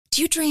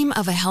Do you dream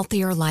of a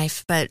healthier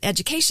life, but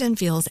education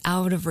feels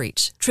out of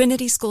reach?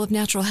 Trinity School of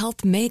Natural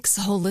Health makes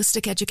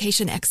holistic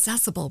education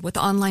accessible with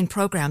online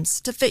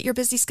programs to fit your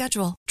busy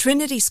schedule.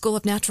 Trinity School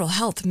of Natural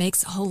Health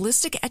makes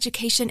holistic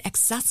education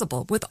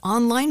accessible with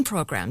online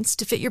programs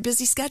to fit your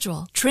busy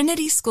schedule.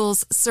 Trinity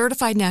School's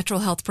Certified Natural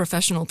Health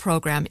Professional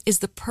Program is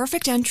the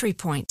perfect entry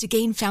point to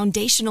gain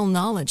foundational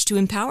knowledge to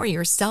empower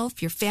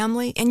yourself, your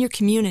family, and your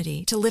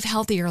community to live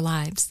healthier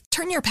lives.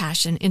 Turn your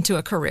passion into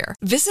a career.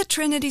 Visit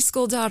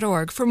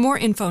trinityschool.org for more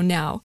info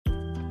now.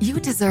 You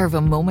deserve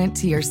a moment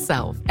to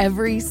yourself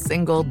every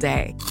single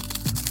day.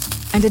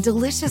 And a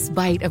delicious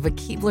bite of a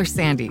Keebler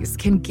Sandies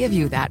can give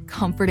you that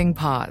comforting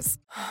pause.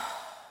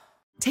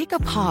 Take a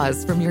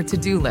pause from your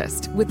to-do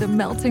list with the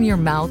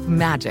melt-in-your-mouth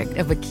magic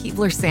of a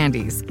Keebler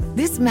Sandies.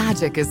 This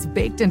magic is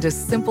baked into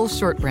simple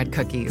shortbread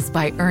cookies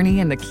by Ernie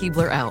and the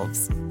Keebler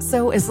Elves.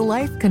 So as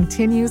life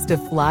continues to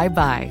fly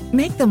by,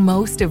 make the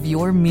most of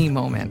your me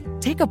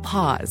moment. Take a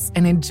pause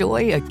and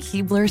enjoy a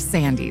Keebler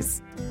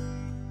Sandies.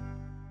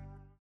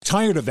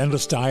 Tired of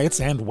endless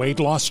diets and weight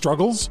loss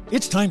struggles?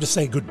 It's time to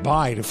say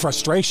goodbye to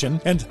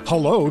frustration and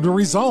hello to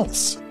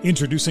results.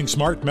 Introducing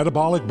Smart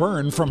Metabolic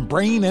Burn from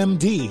Brain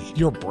MD,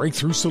 your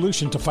breakthrough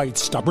solution to fight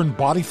stubborn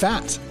body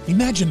fat.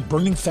 Imagine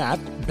burning fat,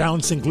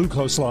 balancing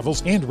glucose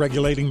levels, and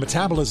regulating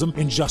metabolism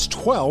in just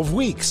 12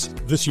 weeks.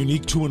 This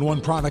unique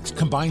 2-in-1 product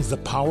combines the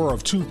power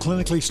of 2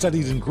 clinically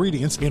studied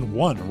ingredients in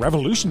one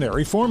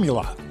revolutionary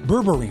formula.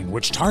 Berberine,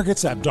 which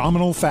targets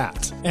abdominal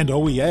fat, and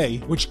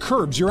OEA, which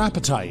curbs your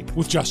appetite.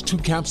 With just 2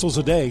 capsules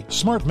a day,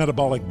 Smart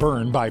Metabolic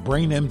Burn by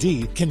Brain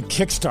MD can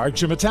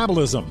kickstart your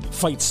metabolism,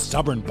 fight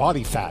stubborn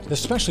body fat,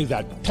 especially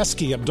that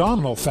pesky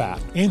abdominal fat,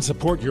 and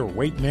support your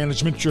weight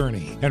management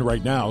journey. And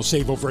right now,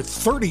 save over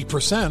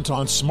 30%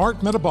 on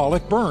Smart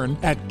Metabolic Burn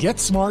at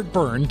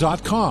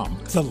GetSmartBurn.com.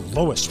 The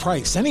lowest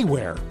price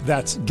anywhere.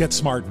 That's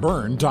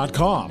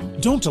GetSmartBurn.com.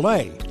 Don't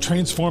delay.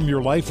 Transform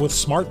your life with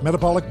Smart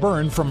Metabolic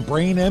Burn from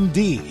Brain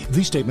MD.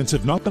 These statements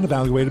have not been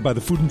evaluated by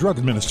the Food and Drug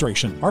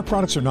Administration. Our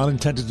products are not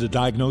intended to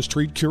diagnose,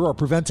 treat, cure, or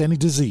prevent any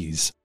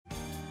disease.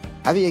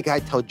 Having a guy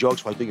tell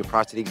jokes while doing a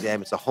prostate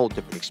exam, it's a whole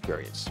different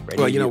experience. Right?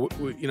 Well,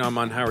 I'm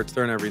on Howard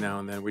Stern every now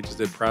and then. We just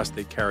did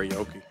prostate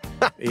karaoke,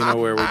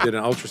 where we did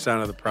an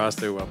ultrasound of the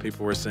prostate while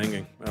people were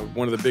singing.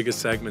 One of the biggest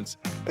segments.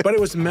 But it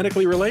was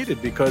medically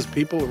related because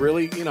people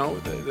really,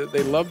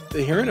 they loved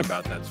hearing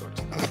about that sort of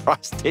stuff.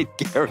 Prostate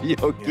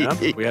karaoke.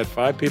 Yeah, we had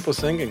 5 people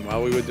singing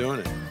while we were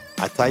doing it.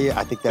 I tell you,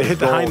 I think that they hit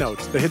the high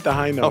notes. They hit the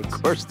high notes.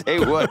 Of course they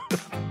would.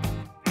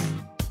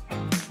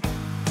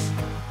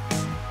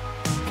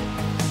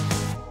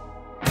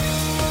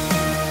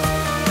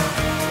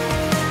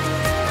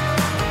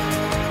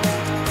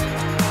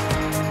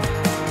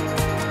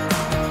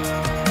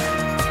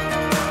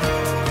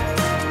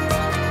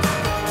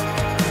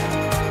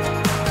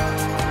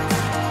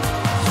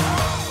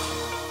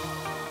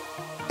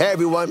 Hey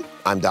everyone,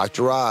 I'm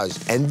Dr.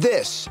 Oz, and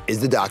this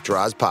is the Dr.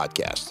 Oz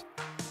Podcast.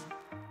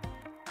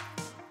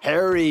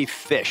 Harry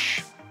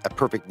Fish, a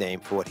perfect name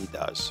for what he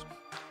does.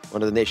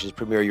 One of the nation's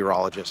premier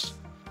urologists,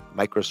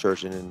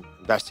 microsurgeon and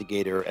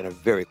investigator, and a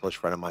very close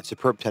friend of mine.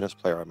 Superb tennis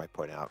player, I might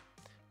point out.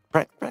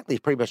 Frankly, he's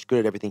pretty much good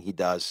at everything he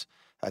does.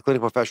 A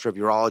clinical professor of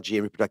urology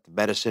and reproductive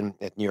medicine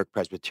at New York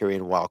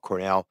Presbyterian, Weill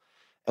Cornell,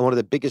 and one of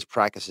the biggest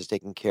practices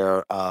taking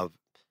care of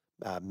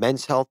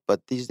men's health,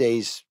 but these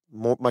days,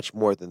 much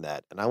more than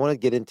that. And I want to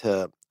get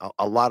into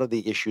a lot of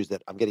the issues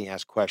that I'm getting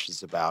asked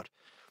questions about.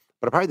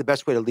 But probably the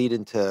best way to lead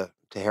into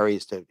Harry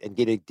is and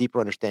get a deeper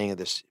understanding of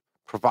this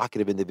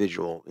provocative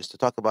individual is to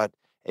talk about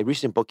a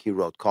recent book he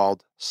wrote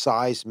called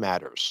Size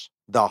Matters,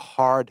 The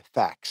Hard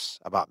Facts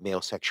About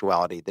Male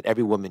Sexuality That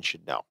Every Woman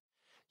Should Know.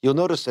 You'll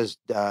notice as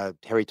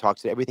Harry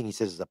talks, that everything he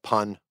says is a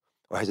pun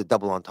or has a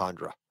double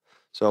entendre.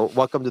 So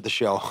welcome to the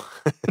show.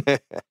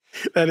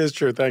 That is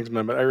true. Thanks,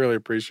 man. But I really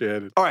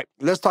appreciate it. All right.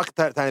 Let's talk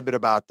a tiny bit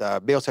about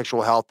male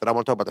sexual health. And I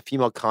want to talk about the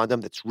female condom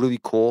that's really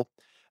cool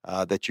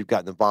that you've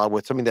gotten involved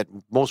with. Something that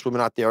most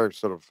women out there are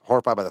sort of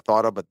horrified by the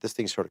thought of, but this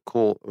thing's sort of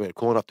cool. I mean,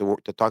 cool enough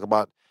to talk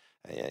about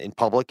in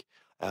public.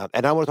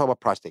 And I want to talk about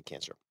prostate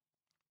cancer.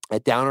 A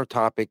downer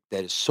topic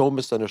that is so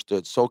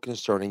misunderstood, so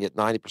concerning, yet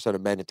 90%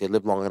 of men, if they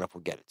live long enough,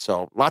 will get it.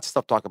 So lots of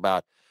stuff to talk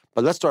about.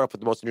 But let's start off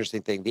with the most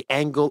interesting thing, the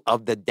angle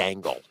of the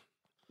dangle.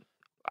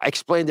 I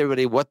explained to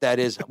everybody what that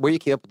is, where you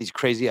came up with these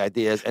crazy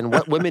ideas, and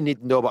what women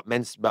need to know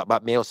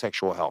about male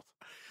sexual health.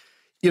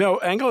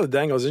 Angle of the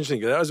dangle is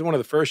interesting. That was one of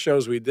the first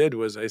shows we did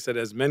was I said,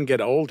 as men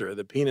get older,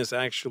 the penis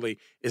actually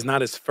is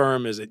not as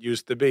firm as it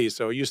used to be.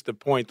 So it used to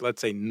point,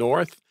 let's say,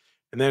 north,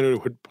 and then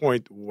it would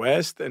point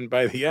west, and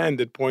by the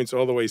end, it points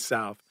all the way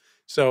south.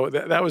 So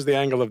that was the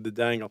angle of the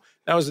dangle.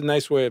 That was a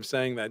nice way of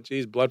saying that,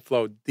 geez, blood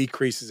flow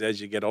decreases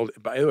as you get older.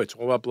 By the way, it's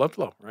all about blood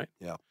flow, right?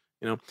 Yeah.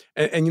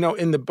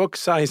 In the book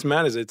Size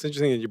Matters, it's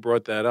interesting that you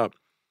brought that up.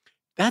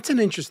 That's an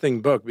interesting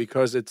book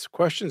because it's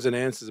questions and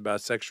answers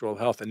about sexual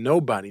health, and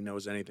nobody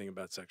knows anything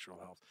about sexual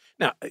health.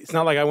 Now, it's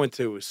not like I went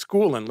to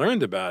school and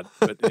learned about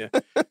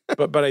it,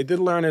 but I did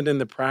learn it in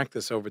the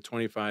practice over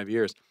 25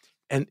 years.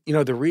 And,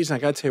 the reason, I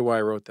got to tell you why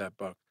I wrote that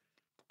book.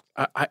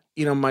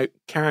 my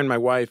Karen, my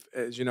wife,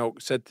 as you know,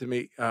 said to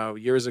me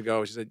years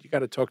ago, she said, you got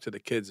to talk to the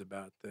kids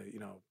about the,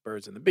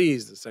 birds and the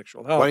bees, the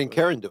sexual health. Why didn't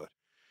Karen do it?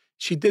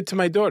 She did to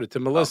my daughter, to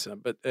Melissa,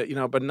 but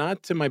but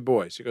not to my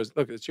boy. She goes,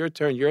 look, it's your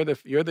turn. You're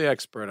the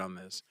expert on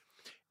this.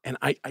 And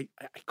I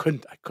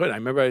couldn't. I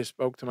remember I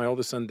spoke to my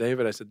oldest son,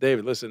 David. I said,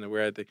 David, listen,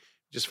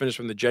 just finished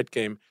from the Jet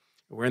game.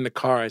 We're in the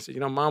car. I said,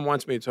 Mom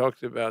wants me to talk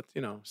to you about,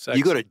 sex.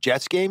 You go to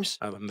Jets games?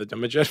 I'm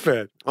a Jet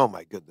fan. Oh,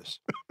 my goodness.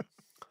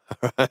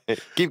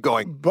 Keep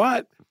going.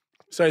 But,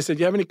 so I said,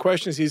 you have any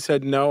questions? He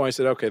said, no. I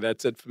said, okay,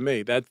 that's it for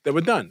me. That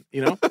we're done,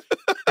 and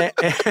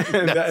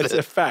that's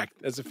a fact.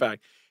 That's a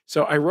fact.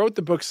 So I wrote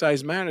the book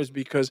Size Matters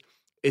because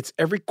it's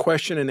every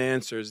question and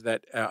answers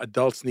that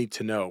adults need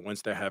to know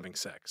once they're having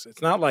sex.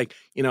 It's not like,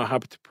 how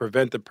to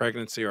prevent a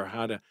pregnancy or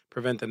how to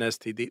prevent an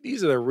STD.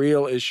 These are the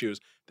real issues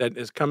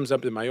that comes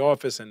up in my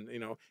office and,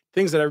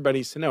 things that everybody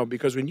needs to know.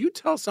 Because when you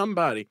tell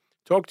somebody,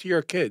 talk to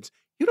your kids,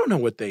 you don't know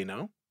what they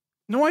know.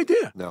 No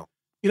idea. No.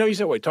 You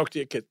say, wait, talk to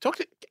your kid.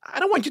 I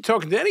don't want you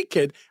talking to any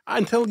kid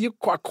until you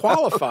are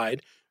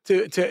qualified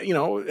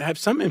to have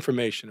some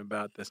information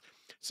about this.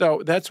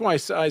 So that's why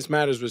Size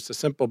Matters was a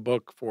simple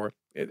book for,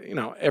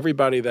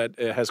 everybody that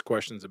has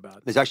questions about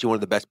it. It's actually one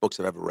of the best books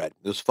I've ever read.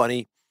 It was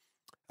funny,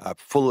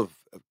 full of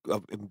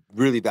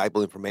really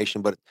valuable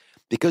information, but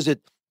because it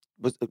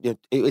was,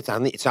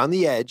 it's on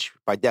the edge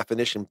by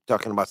definition,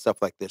 talking about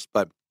stuff like this,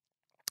 but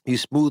you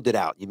smoothed it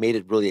out. You made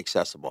it really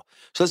accessible.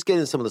 So let's get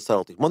into some of the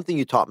subtleties. One thing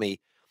you taught me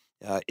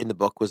in the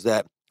book was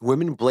that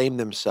women blame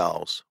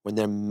themselves when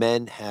their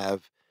men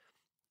have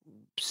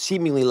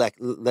seemingly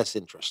less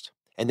interest.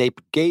 And they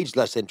gauge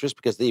less interest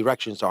because the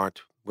erections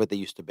aren't what they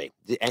used to be,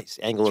 the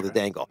angle of the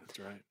dangle. That's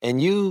right.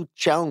 And you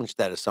challenged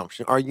that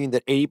assumption, arguing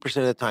that 80%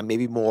 of the time,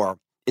 maybe more,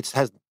 it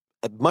has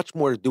much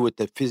more to do with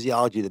the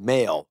physiology of the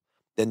male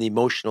than the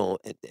emotional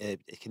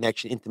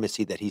connection,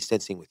 intimacy that he's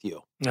sensing with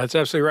you. That's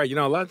absolutely right.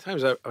 A lot of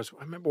times I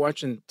remember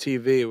watching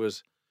TV.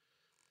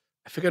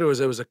 I forget it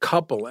was a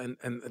couple, and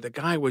the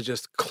guy was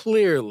just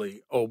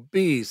clearly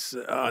obese,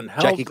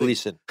 unhealthy. Jackie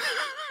Gleason.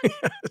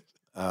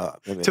 To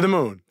the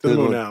moon,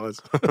 Alice.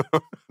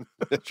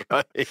 That's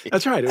right.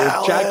 That's right. It was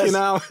Alice. Jackie and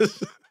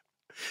Alice.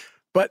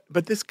 But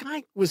this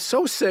guy was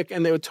so sick,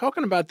 and they were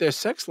talking about their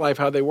sex life,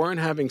 how they weren't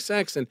having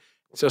sex, and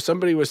so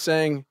somebody was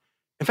saying,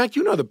 in fact,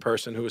 the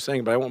person who was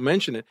saying, but I won't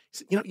mention it. He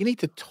said, you need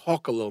to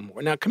talk a little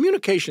more. Now,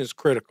 communication is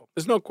critical.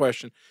 There's no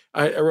question.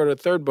 I wrote a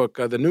third book,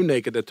 The New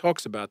Naked, that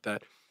talks about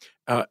that.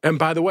 And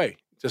by the way,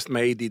 just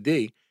my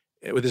ADD,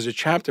 there's a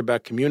chapter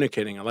about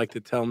communicating. I like to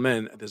tell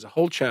men, there's a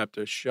whole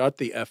chapter, shut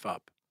the F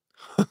up.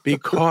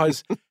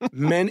 Because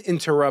men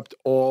interrupt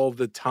all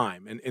the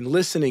time. And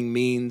listening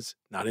means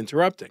not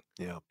interrupting.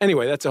 Yeah.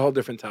 Anyway, that's a whole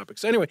different topic.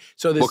 So anyway,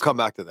 we'll come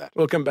back to that.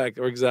 We'll come back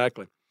there,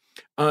 exactly.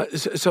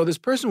 So this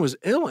person was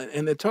ill,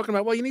 and they're talking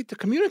about, well, you need to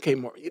communicate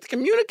more. You need to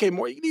communicate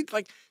more. You need,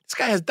 this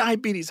guy has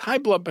diabetes, high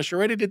blood pressure,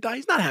 ready to die.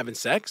 He's not having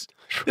sex.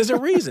 There's a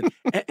reason.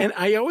 and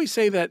I always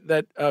say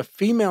that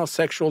female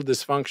sexual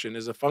dysfunction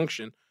is a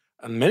function,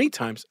 many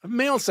times, of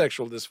male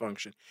sexual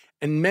dysfunction.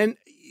 And men,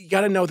 you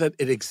got to know that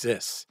it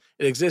exists.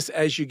 It exists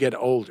as you get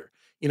older.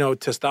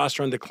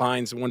 Testosterone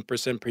declines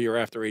 1% per year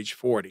after age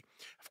 40.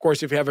 Of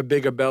course, if you have a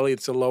bigger belly,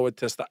 it's a lower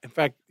testosterone. In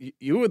fact,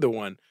 you were the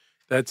one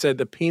that said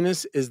the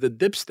penis is the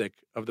dipstick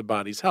of the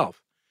body's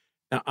health.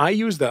 Now, I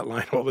use that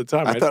line all the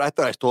time. I thought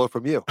I stole it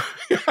from you.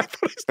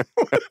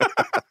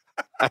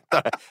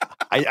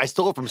 I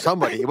stole it from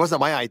somebody. It wasn't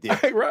my idea.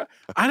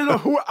 I don't know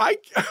who I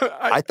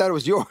thought it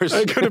was yours.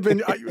 It could have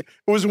been. It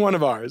was one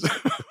of ours.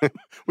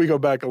 We go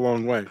back a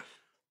long way.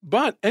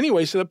 But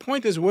anyway, so the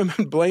point is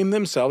women blame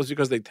themselves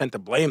because they tend to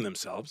blame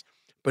themselves.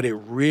 But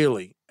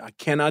I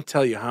cannot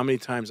tell you how many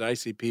times I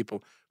see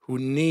people who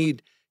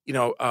need,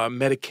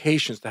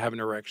 medications to have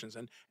erections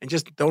and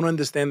just don't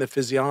understand the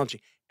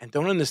physiology and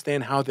don't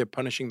understand how they're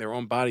punishing their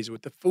own bodies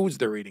with the foods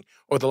they're eating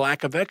or the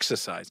lack of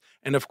exercise.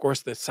 And of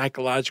course, the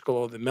psychological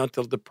or the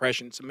mental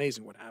depression. It's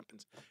amazing what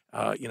happens,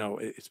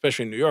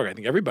 especially in New York. I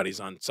think everybody's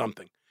on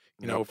something,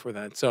 for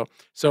that. So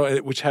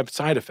which have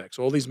side effects.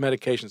 All these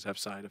medications have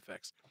side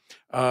effects.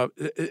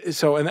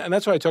 And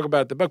that's why I talk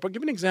about the book. But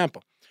give an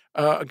example.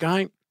 A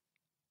guy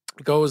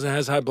goes and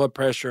has high blood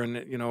pressure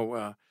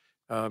and,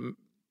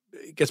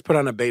 gets put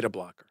on a beta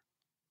blocker,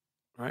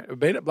 right? A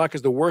beta blocker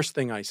is the worst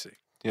thing I see.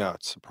 Yeah,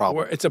 it's a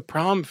problem. It's a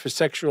problem for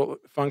sexual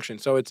function.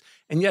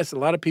 And yes, a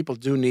lot of people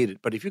do need it,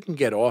 but if you can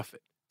get off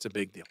it, it's a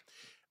big deal.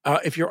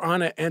 If you're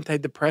on an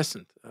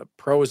antidepressant,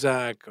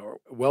 Prozac or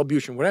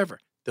Wellbutrin, whatever,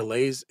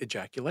 delays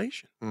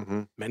ejaculation.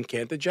 Mm-hmm. Men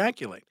can't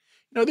ejaculate.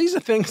 These are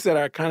things that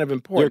are kind of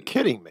important. You're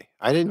kidding me.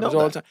 I didn't know that.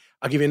 All the time.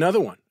 I'll give you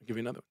another one.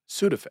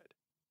 Sudafed.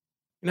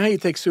 You know how you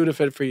take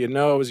Sudafed for your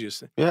nose?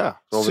 Yeah.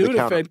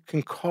 Sudafed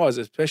can cause,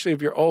 especially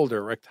if you're older,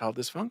 erectile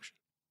dysfunction.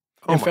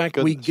 In fact,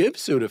 we give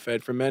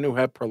Sudafed for men who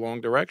have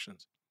prolonged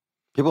erections.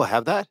 People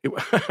have that?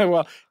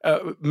 Well,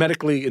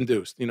 medically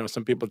induced.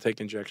 Some people take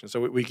injections,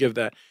 so we give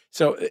that.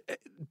 So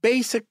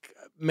basic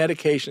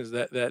medications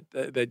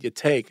that you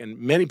take, and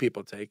many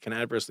people take, can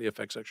adversely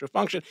affect sexual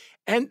function.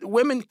 And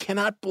women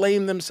cannot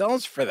blame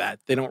themselves for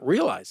that. They don't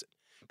realize it.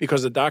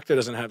 because the doctor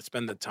doesn't have to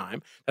spend the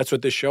time. That's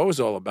what this show is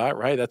all about,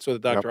 right? That's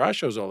what the Dr. Oz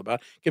show is all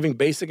about, giving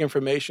basic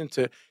information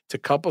to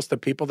couples, to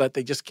people that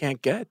they just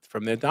can't get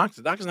from their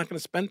doctor. The doctor's not going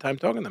to spend time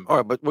talking to them. All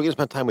right, but we're going to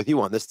spend time with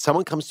you on this.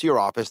 Someone comes to your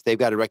office, they've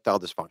got erectile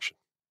dysfunction.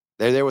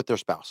 They're there with their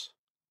spouse.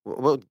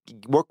 Well,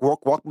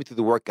 walk me through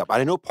the workup.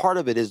 I know part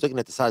of it is looking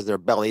at the size of their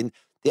belly. And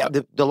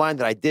the line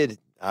that I did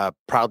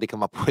proudly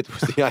come up with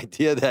was the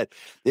idea that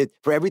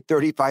for every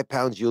 35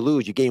 pounds you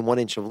lose, you gain 1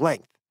 inch of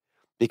length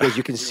because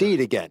you can see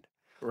it again.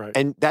 Right.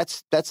 And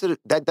that's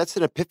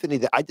an epiphany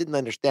that I didn't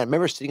understand. I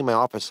remember sitting in my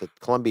office at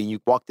Columbia, and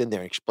you walked in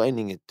there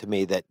explaining it to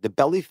me that the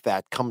belly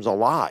fat comes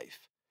alive,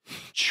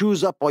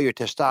 chews up all your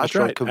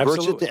testosterone, right. converts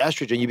Absolutely. it to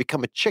estrogen. You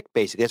become a chick,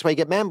 basically. That's why you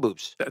get man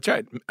boobs. That's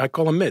right. I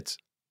call them mitts.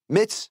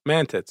 Mitts?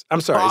 Man tits.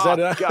 I'm sorry. Is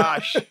that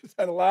gosh. Is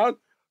that allowed?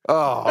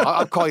 Oh,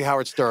 I'll call you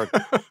Howard Stern.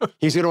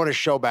 He's going to want his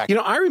show back. You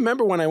know, I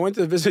remember when I went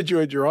to visit you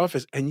at your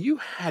office, and you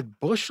had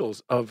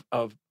bushels of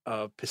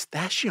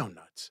pistachio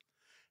nuts.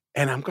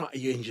 And I'm going,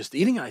 you're just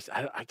eating it.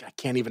 I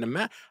can't even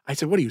imagine. I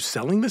said, what, are you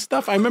selling this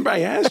stuff? I remember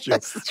I asked you,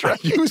 That's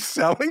right. Are you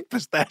selling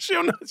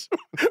pistachio nuts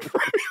from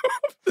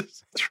your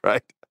office? That's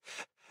right.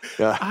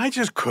 Yeah. I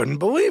just couldn't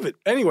believe it.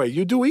 Anyway,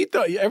 you do eat,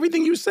 though.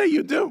 Everything you say,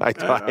 you do.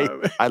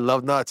 I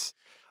love nuts.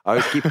 I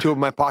always keep 2 in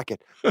my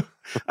pocket.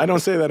 I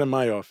don't say that in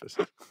my office.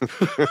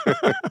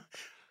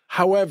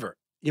 However,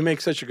 you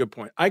make such a good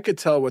point. I could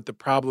tell what the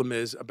problem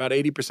is about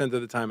 80%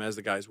 of the time as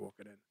the guy's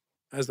walking in,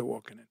 as they're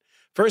walking in.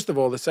 First of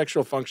all, the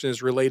sexual function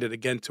is related,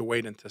 again, to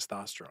weight and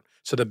testosterone.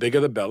 So the bigger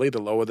the belly,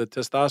 the lower the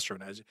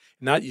testosterone.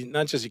 Not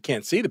just you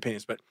can't see the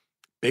penis, but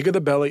bigger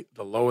the belly,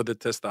 the lower the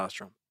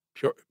testosterone.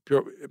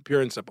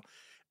 Pure and simple.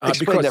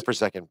 Explain that for a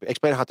second.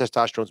 Explain how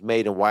testosterone is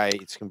made and why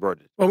it's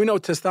converted. Well, we know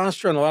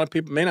testosterone, a lot of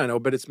people may not know,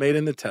 but it's made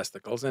in the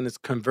testicles and it's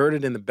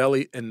converted in the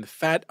belly and the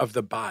fat of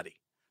the body.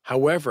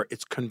 However,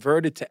 it's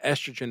converted to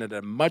estrogen at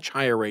a much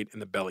higher rate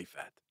in the belly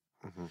fat.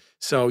 Mm-hmm.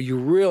 So you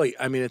really,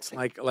 I mean, it's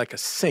like a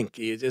sink.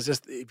 It's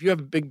just, if you have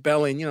a big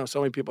belly, and you know,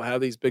 so many people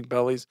have these big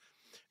bellies,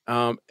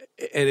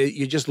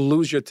 you just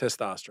lose your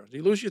testosterone.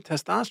 You lose your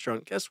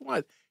testosterone, guess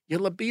what? Your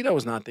libido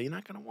is not there. You're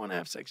not going to want to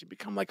have sex. You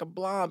become like a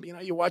blob. You know,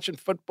 you're watching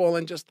football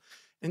and just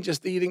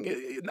eating.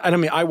 I don't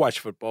mean I watch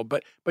football,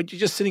 but you're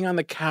just sitting on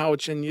the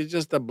couch and you're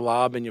just a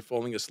blob and you're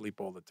falling asleep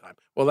all the time.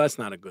 Well, that's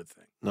not a good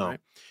thing. No. Right?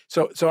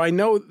 So I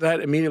know that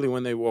immediately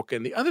when they walk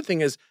in. The other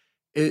thing is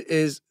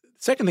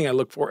second thing I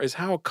look for is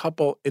how a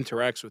couple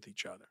interacts with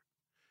each other.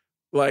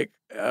 Like,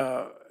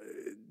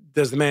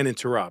 does the man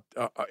interrupt?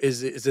 Is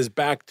his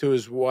back to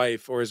his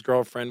wife or his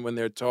girlfriend when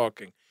they're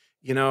talking?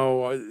 You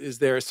know, is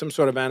there some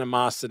sort of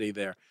animosity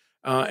there?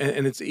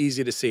 And it's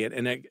easy to see it.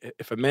 And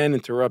if a man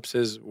interrupts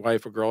his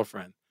wife or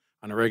girlfriend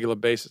on a regular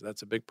basis,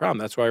 that's a big problem.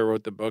 That's why I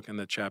wrote the book and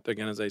the chapter,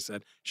 again, as I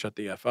said, Shut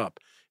the F Up.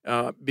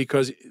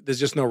 Because there's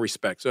just no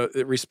respect. So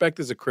respect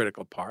is a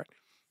critical part.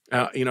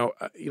 How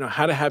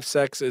to have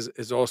sex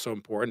is also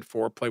important.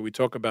 Foreplay, we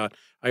talk about,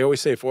 I always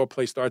say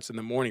foreplay starts in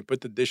the morning. Put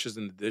the dishes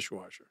in the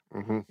dishwasher.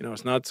 Mm-hmm. You know,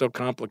 it's not so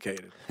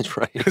complicated. That's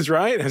right. It's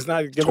right. It's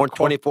not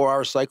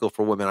 24-hour cycle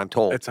for women, I'm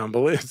told. It's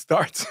unbelievable. It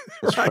starts.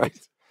 That's right.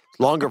 It's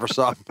longer for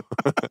some.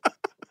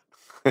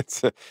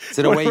 It's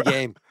an away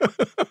game.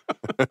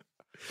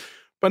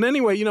 But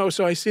anyway, you know,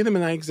 so I see them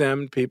and I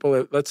examine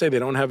people. Let's say they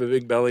don't have a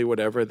big belly,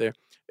 whatever.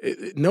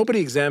 Nobody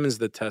examines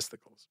the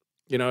testicles.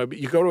 You know,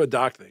 you go to a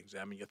doctor, they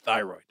examine your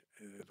thyroid,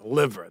 the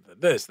liver,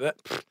 this, that.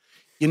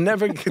 You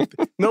never get,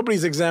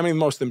 nobody's examining the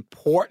most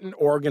important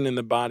organ in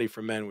the body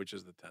for men, which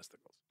is the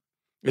testicles.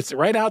 It's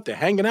right out there,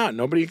 hanging out.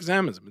 Nobody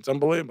examines them. It's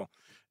unbelievable.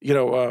 You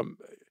know, our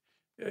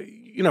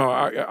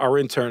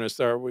internists,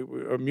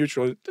 our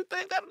mutual,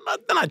 they're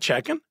not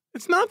checking.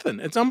 It's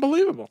nothing. It's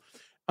unbelievable.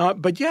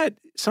 But yet,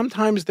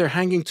 sometimes they're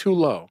hanging too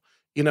low.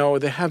 You know,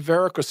 they have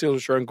varicocele,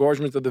 which are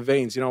engorgement of the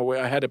veins. You know,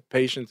 I had a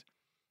patient,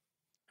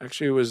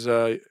 actually it was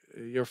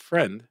your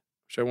friend,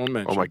 which I won't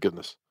mention. Oh, my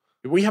goodness.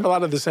 We have a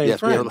lot of the same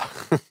friends.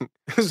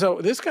 We So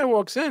this guy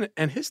walks in,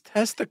 and his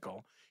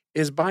testicle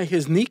is by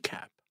his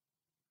kneecap.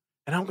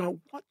 And I'm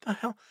going, what the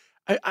hell?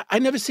 I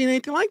never seen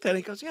anything like that. And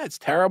he goes, yeah, it's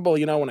terrible.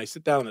 You know, when I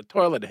sit down in the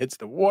toilet, it hits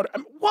the water. I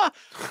mean, what?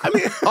 I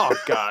mean, oh,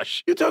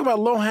 gosh. You talk about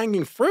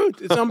low-hanging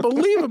fruit. It's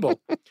unbelievable.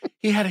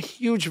 He had a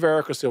huge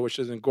varicocele, which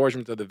is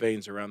engorgement of the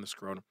veins around the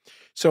scrotum.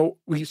 So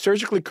we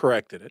surgically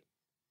corrected it,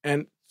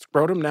 and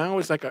scrotum now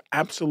is like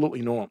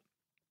absolutely normal.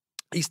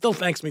 He still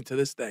thanks me to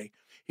this day.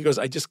 He goes,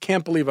 I just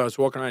can't believe I was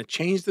walking around. It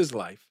changed his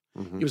life.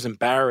 Mm-hmm. He was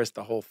embarrassed,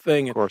 the whole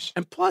thing. Of course.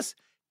 And plus,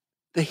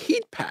 the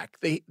heat pack,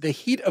 the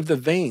heat of the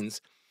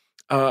veins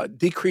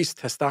decreased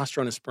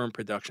testosterone and sperm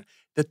production.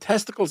 The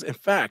testicles, in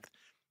fact,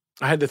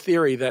 I had the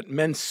theory that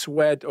men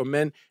sweat or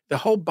the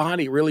whole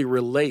body really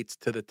relates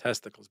to the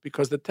testicles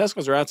because the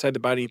testicles are outside the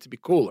body, need to be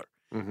cooler.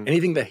 Mm-hmm.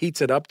 Anything that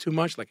heats it up too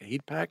much, like a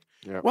heat pack,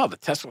 well, the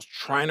testicles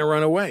trying to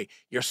run away.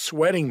 You're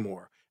sweating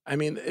more. I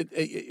mean,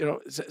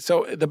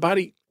 so the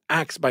body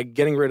acts by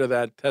getting rid of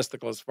that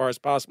testicle as far as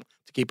possible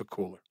to keep it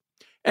cooler.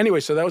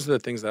 Anyway, so those are the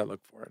things that I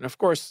look for. And of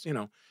course, you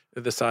know,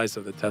 the size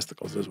of the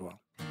testicles as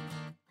well.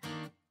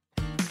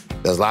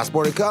 There's lots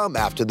more to come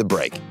after the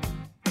break.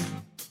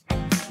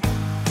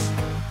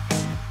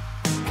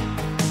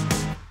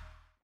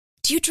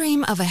 If you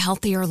dream of a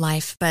healthier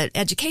life, but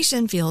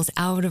education feels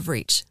out of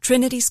reach,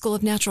 Trinity School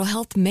of Natural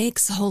Health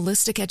makes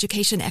holistic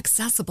education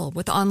accessible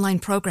with online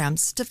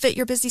programs to fit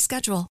your busy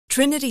schedule.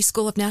 Trinity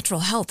School of Natural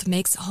Health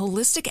makes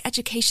holistic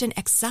education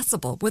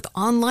accessible with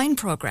online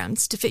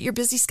programs to fit your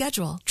busy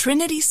schedule.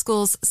 Trinity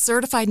School's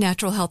Certified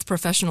Natural Health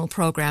Professional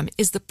Program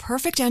is the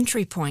perfect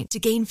entry point to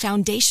gain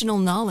foundational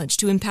knowledge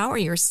to empower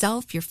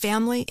yourself, your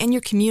family, and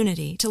your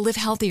community to live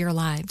healthier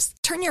lives.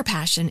 Turn your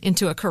passion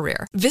into a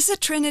career. Visit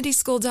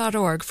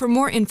trinityschool.org for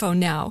more info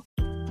now.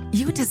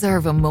 You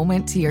deserve a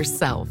moment to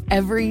yourself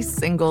every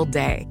single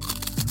day.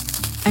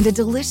 And a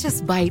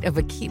delicious bite of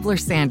a Keebler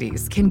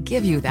Sandies can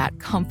give you that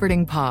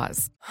comforting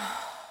pause.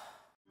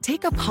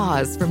 Take a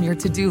pause from your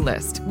to-do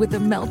list with the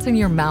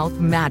melt-in-your-mouth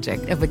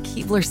magic of a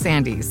Keebler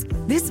Sandies.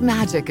 This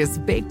magic is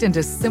baked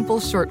into simple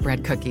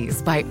shortbread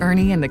cookies by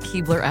Ernie and the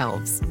Keebler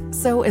Elves.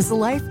 So as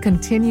life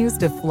continues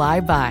to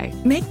fly by,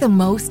 make the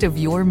most of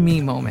your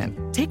me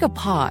moment. Take a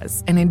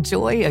pause and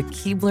enjoy a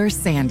Keebler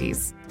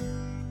Sandies.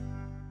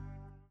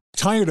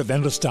 Tired of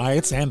endless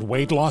diets and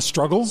weight loss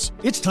struggles?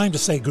 It's time to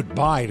say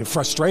goodbye to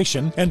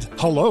frustration and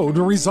hello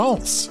to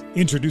results.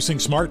 Introducing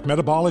Smart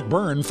Metabolic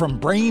Burn from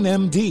Brain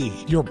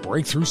MD, your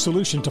breakthrough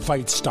solution to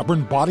fight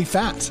stubborn body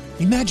fat.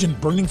 Imagine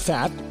burning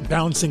fat,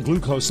 balancing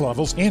glucose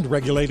levels, and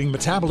regulating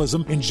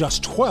metabolism in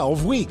just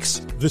 12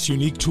 weeks. This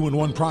unique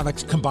 2-in-1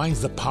 product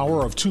combines the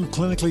power of 2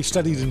 clinically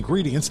studied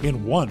ingredients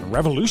in one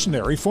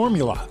revolutionary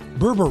formula.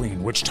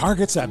 Berberine, which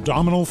targets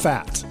abdominal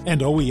fat,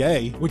 and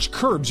OEA, which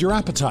curbs your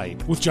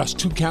appetite. With just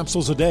 2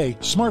 capsules a day,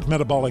 Smart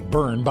Metabolic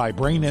Burn by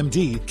Brain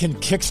MD can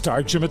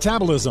kickstart your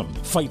metabolism,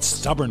 fight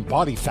stubborn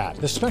body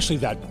fat, especially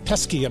that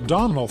pesky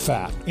abdominal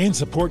fat, and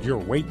support your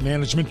weight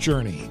management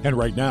journey. And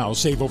right now,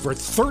 save over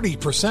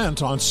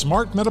 30% on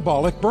Smart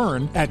Metabolic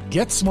Burn at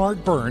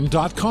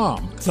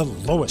GetSmartBurn.com. The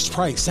lowest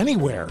price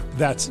anywhere.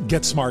 That's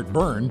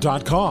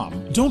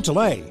GetSmartBurn.com. Don't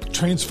delay.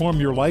 Transform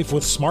your life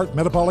with Smart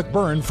Metabolic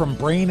Burn from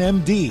Brain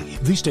MD.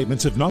 These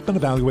statements have not been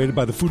evaluated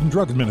by the Food and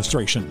Drug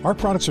Administration. Our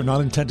products are not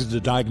intended to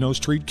diagnose,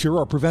 treat, cure,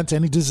 or prevent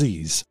any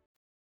disease.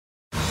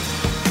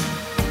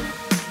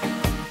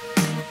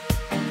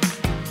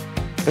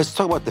 Let's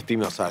talk about the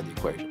female side of the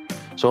equation.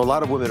 So a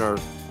lot of women are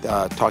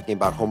talking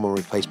about hormone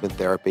replacement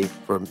therapy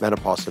for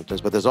menopause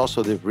symptoms, but there's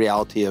also the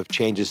reality of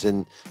changes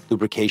in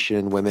lubrication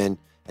in women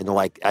and the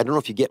like. I don't know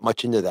if you get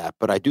much into that,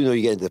 but I do know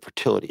you get into the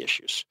fertility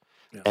issues.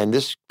 Yeah. And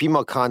this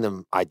female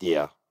condom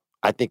idea,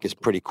 I think, is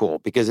pretty cool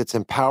because it's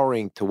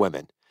empowering to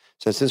women.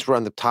 So since we're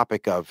on the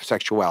topic of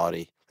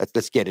sexuality,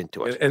 let's get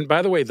into it. And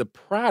by the way, the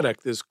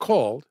product is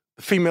called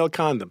the female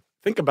condom.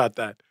 Think about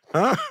that.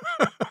 Huh?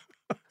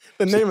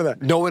 The name of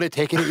that. No one had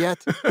taken it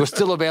yet? It was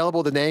still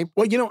available, the name?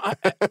 Well, you know,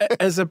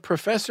 as a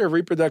professor of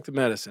reproductive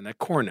medicine at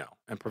Cornell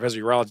and professor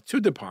of urology,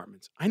 2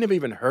 departments, I never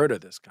even heard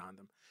of this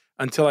condom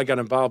until I got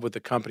involved with the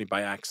company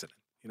by accident.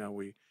 You know,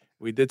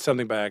 we did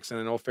something by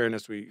accident. In all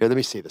fairness, Here, let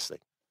me see this thing.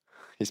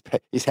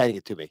 He's handing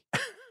it to me.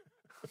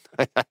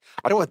 I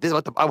don't want this.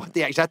 I want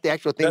the. Is that the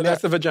actual thing?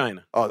 That's the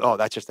vagina. Oh,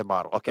 that's just the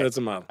model. Okay, that's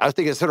a model. I was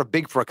thinking it's sort of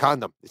big for a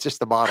condom. It's just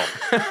the model.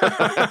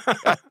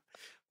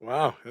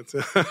 Wow, that's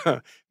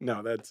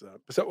no. That's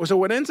so.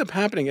 What ends up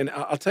happening, and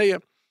I'll tell you,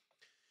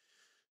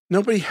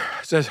 nobody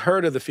has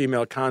heard of the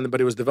female condom,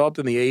 but it was developed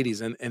in the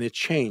 '80s, and it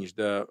changed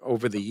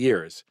over the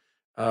years.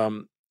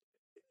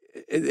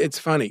 It's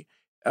funny.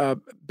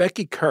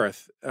 Becky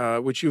Kurth,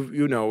 which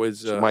you know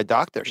is my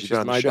doctor. She's been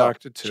on the my show.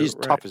 doctor too. She's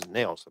right. tough as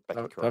nails.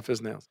 Becky Kurth. Tough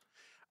as nails.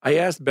 I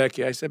asked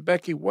Becky. I said,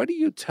 Becky, what do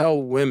you tell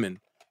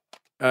women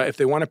if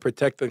they want to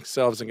protect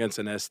themselves against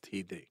an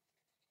STD?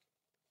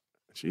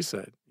 She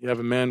said, "You have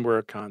a man wear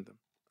a condom."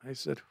 I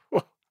said,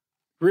 "Whoa,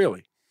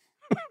 really?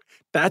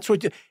 That's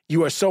what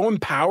you are so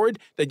empowered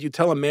that you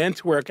tell a man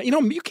to wear a condom? You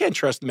know, you can't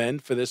trust men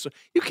for this.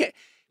 You can't.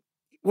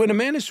 When a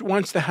man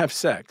wants to have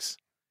sex."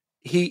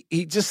 He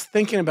just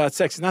thinking about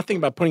sex. He's not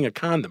thinking about putting a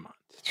condom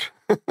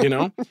on, you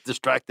know?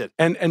 Distracted.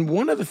 And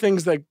one of the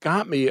things that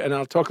got me, and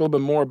I'll talk a little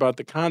bit more about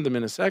the condom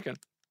in a second,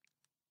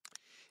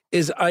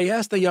 is I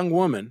asked a young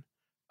woman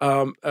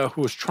who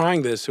was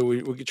trying this, who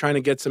we were trying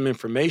to get some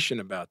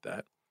information about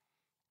that.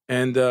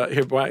 And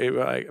here,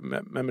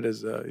 Mehmet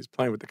is he's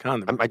playing with the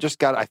condom.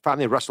 I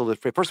finally wrestled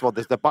it. First of all,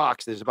 there's the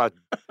box.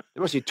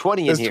 There must be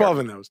 20 in There's here. 12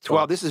 in those.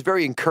 12. This is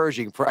very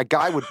encouraging. For a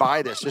guy would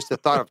buy this, just the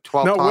thought of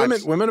 12 no,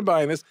 times. women are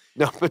buying this.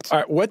 No, but all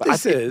right, what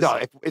this is. No,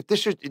 if this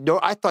should, no,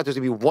 I thought there's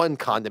going to be one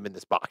condom in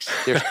this box.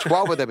 There's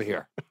 12 of them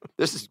here.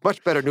 This is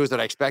much better news than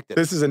I expected.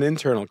 This is an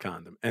internal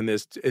condom, and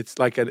it's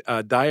like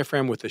a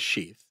diaphragm with a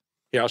sheath.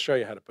 Here, I'll show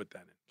you how to put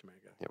that in. Come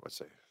here, yeah, let's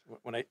see.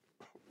 When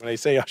I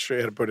say I'll show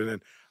you how to put it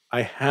in,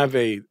 I have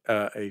a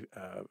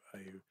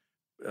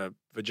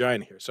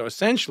vagina here. So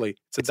essentially,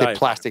 it's a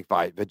plastic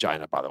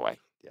vagina, by the way.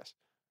 Yes,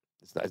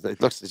 it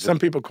looks. Some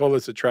people call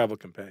this a travel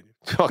companion.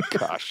 Oh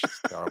gosh,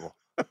 it's terrible.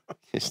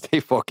 Stay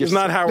focused. It's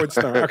not Howard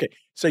Stern. Okay,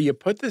 so you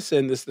put this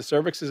in. The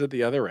cervix is at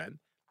the other end,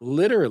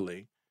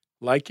 literally,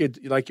 like you're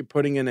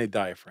putting in a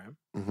diaphragm.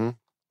 Mm-hmm.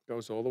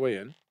 Goes all the way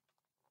in,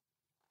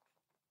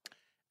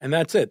 and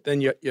that's it.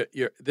 Then you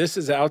this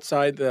is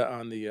outside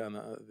on the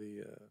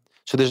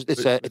So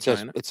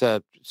it's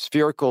a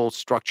spherical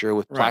structure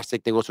with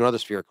plastic that goes to another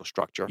spherical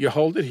structure. You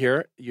hold it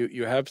here.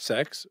 You have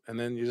sex, and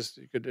then you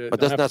could. But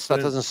that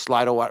doesn't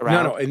slide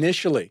around. No.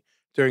 Initially,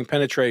 during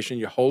penetration,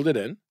 you hold it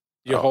in.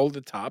 You hold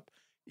the top.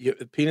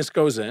 The penis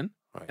goes in,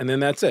 and then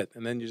that's it.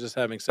 And then you're just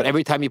having sex. But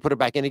every time you put it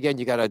back in again,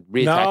 you got to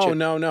reattach it.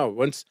 No.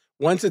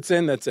 Once it's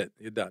in, that's it.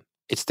 You're done.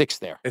 It sticks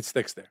there.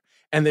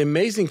 And the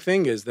amazing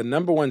thing is, the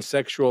number one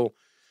sexual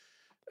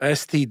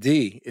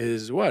STD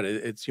is what?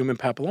 It's human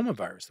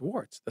papillomavirus, the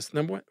warts. That's the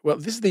number one. Well,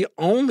 this is the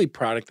only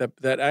product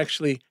that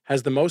actually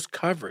has the most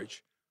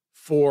coverage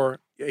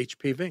for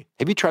HPV.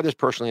 Have you tried this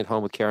personally at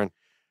home with Karen?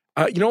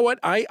 You know what?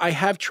 I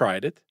have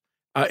tried it.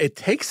 It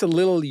takes a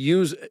little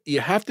use. You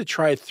have to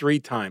try it 3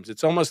 times.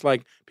 It's almost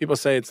like people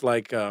say it's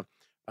like a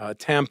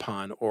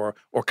tampon or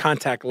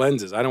contact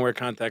lenses. I don't wear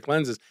contact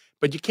lenses,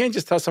 but you can't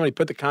just tell somebody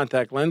put the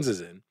contact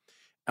lenses in.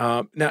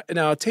 Now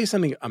I'll tell you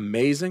something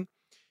amazing.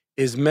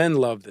 Is men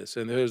love this,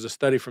 and there's a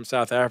study from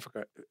South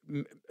Africa.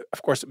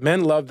 Of course,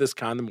 men love this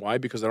condom. Why?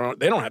 Because they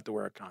don't have to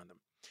wear a condom,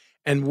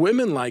 and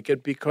women like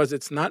it because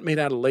it's not made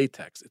out of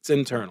latex; it's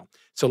internal.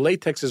 So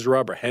latex is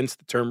rubber, hence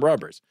the term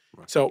rubbers.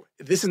 Right. So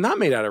this is not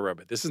made out of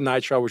rubber. This is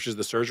nitrile, which is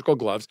the surgical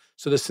gloves.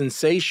 So the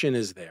sensation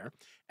is there,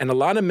 and a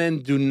lot of men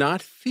do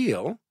not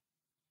feel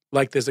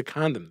like there's a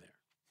condom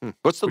there.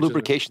 What's the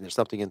lubrication? There's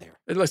something in there.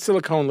 It's like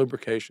silicone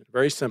lubrication.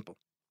 Very simple.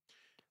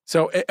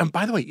 So, and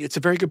by the way, it's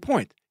a very good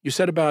point. You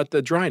said about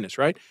the dryness,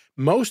 right?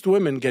 Most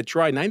women get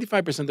dry.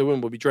 95% of the women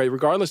will be dry,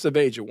 regardless of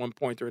age at one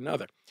point or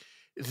another.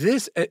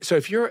 So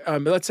if you're,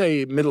 let's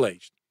say,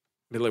 middle-aged,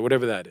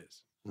 whatever that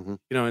is,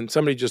 and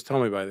somebody just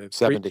told me about it.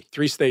 70.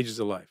 Three stages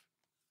of life,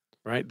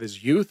 right?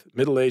 There's youth,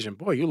 middle-aged, and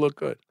boy, you look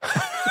good.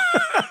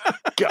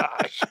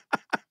 Gosh.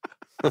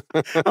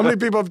 How many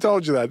people have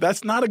told you that?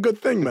 That's not a good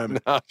thing, man. No,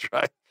 that's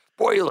right.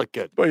 Boy, you look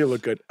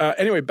good.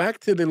 Anyway, back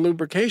to the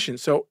lubrication.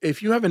 So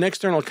if you have an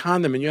external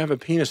condom and you have a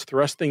penis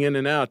thrusting in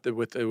and out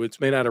with it's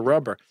made out of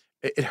rubber,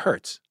 it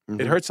hurts.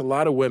 It hurts a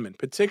lot of women,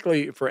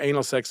 particularly for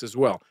anal sex as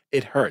well.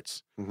 It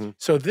hurts.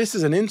 So this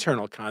is an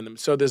internal condom.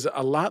 So there's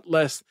a lot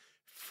less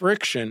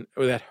friction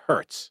that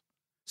hurts.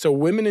 So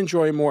women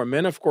enjoy it more.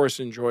 Men, of course,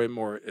 enjoy it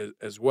more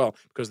as well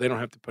because they don't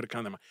have to put a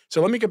condom on.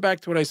 So let me get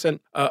back to what I said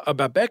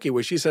about Becky,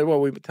 where she said,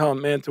 well, we tell a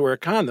man to wear a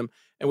condom.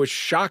 And which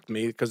shocked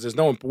me because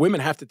women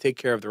have to take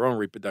care of their own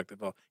reproductive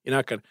health. You're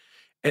not going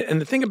to,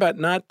 and the thing about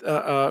not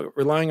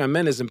relying on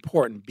men is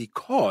important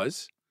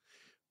because,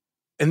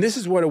 and this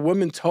is what a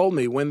woman told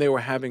me when they were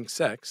having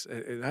sex.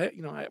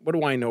 What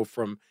do I know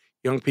from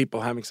young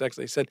people having sex?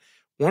 They said,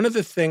 one of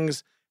the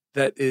things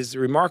that is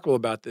remarkable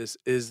about this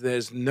is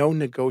there's no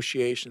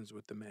negotiations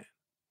with the man.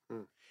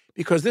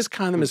 Because this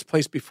condom is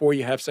placed before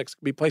you have sex. It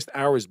can be placed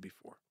hours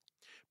before.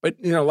 But,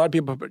 a lot of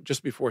people put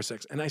just before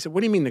sex. And I said,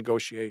 what do you mean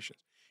negotiations?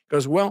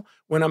 Goes, well,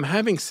 when I'm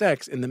having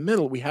sex in the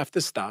middle, we have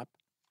to stop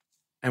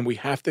and we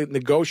have to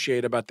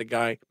negotiate about the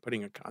guy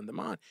putting a condom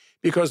on.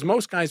 Because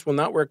most guys will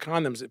not wear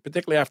condoms,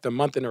 particularly after a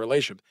month in a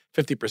relationship.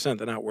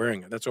 50% are not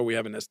wearing it. That's why we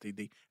have an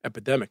STD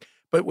epidemic.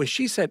 But when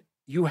she said,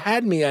 you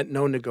had me at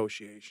no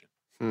negotiation,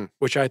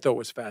 which I thought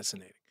was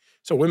fascinating.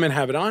 So women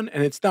have it on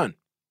and it's done.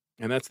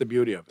 And that's the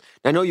beauty of it.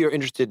 I know you're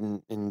interested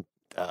in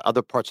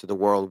other parts of the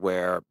world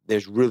where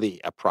there's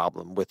really a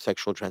problem with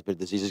sexually transmitted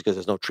diseases because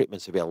there's no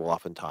treatments available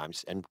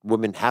oftentimes, and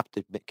women have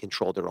to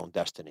control their own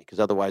destiny because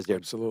otherwise they're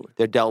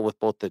dealt with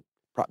both the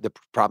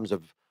problems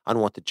of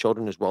unwanted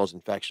children as well as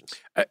infections.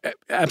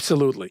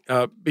 Absolutely.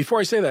 Before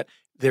I say that,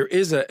 there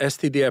is a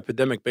STD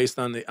epidemic based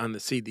on the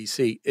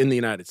CDC in the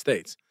United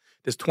States.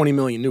 There's 20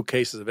 million new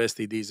cases of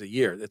STDs a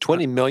year.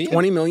 20 million?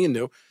 20 million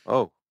new.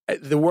 Oh.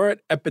 The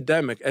word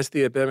epidemic,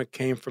 STD epidemic,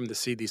 came from the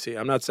CDC.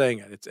 I'm not saying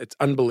it. It's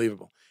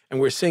unbelievable. And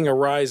we're seeing a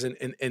rise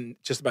in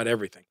just about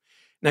everything.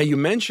 Now, you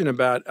mentioned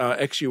about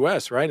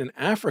ex-US, right? In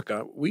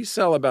Africa, we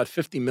sell about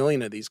 50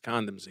 million of these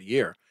condoms a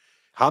year.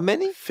 How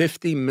many?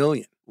 50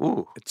 million.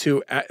 Ooh.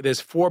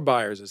 There's 4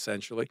 buyers,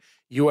 essentially.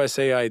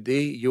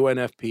 USAID,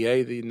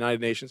 UNFPA, the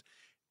United Nations,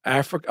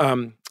 South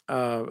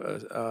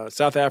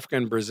Africa,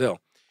 and Brazil.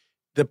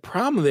 The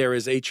problem there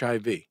is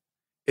HIV.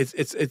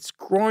 It's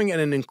growing at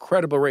an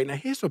incredible rate. Now,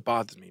 here's what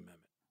bothers me,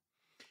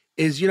 Mehmet,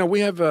 is,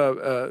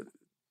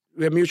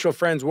 we have mutual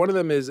friends. One of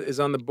them is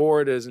on the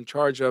board, is in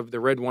charge of the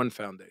Red One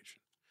Foundation.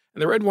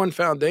 And the Red One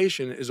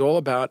Foundation is all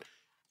about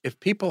if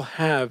people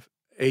have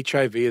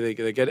HIV, they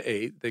get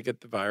AIDS, they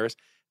get the virus,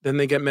 then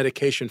they get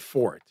medication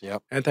for it.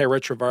 Yep.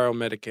 Antiretroviral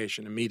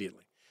medication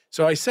immediately.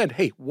 So I said,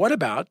 hey, what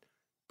about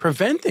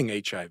preventing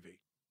HIV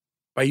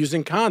by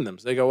using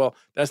condoms? They go, well,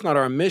 that's not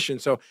our mission.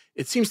 So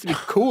it seems to be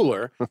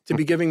cooler to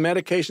be giving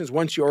medications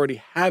once you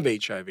already have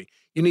HIV.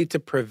 You need to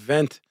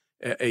prevent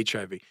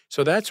HIV.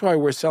 So that's why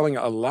we're selling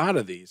a lot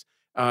of these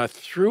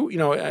through,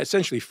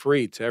 essentially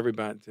free to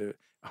everybody, to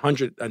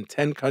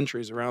 110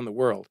 countries around the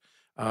world,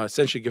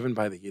 essentially given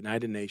by the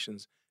United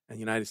Nations and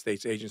United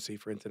States Agency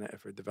for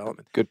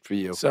Development. Good for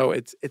you. So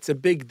it's a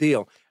big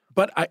deal.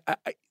 But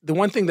the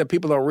one thing that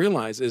people don't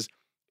realize is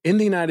in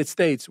the United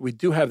States, we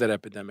do have that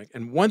epidemic.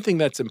 And one thing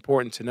that's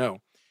important to know,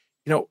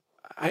 when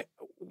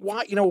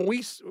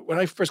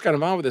I first got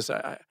involved with this,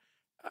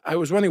 I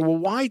was wondering, well,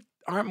 why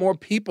aren't more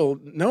people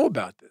know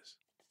about this?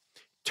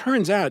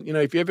 Turns out,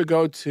 if you ever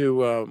go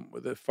to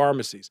the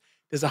pharmacies,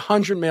 there's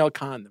 100 male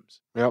condoms.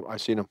 Yep,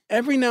 I've seen them.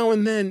 Every now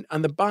and then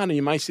on the bottom,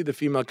 you might see the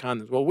female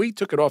condoms. Well, we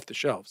took it off the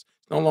shelves.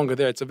 It's no longer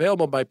there. It's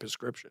available by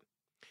prescription.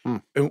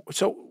 And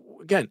so,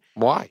 again,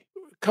 why?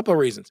 A couple of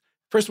reasons.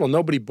 First of all,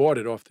 nobody bought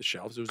it off the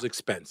shelves. It was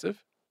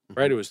expensive,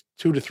 right? It was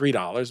 $2 to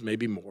 $3,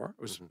 maybe more.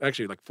 It was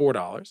actually like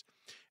 $4.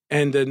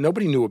 And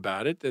nobody knew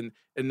about it, and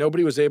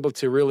nobody was able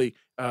to really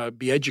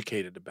be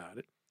educated about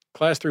it.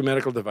 Class 3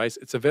 medical device.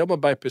 It's available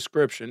by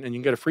prescription, and you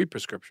can get a free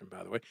prescription,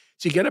 by the way.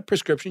 So you get a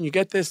prescription, you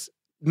get this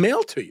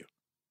mailed to you.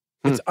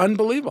 It's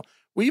unbelievable.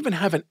 We even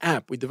have an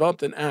app. We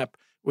developed an app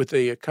with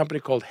a company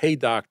called Hey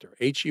Doctor,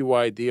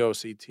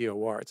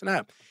 HEYDOCTOR. It's an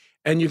app.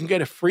 And you can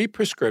get a free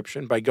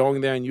prescription by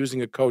going there and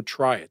using a code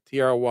TRYIT,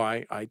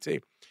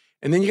 TRYIT.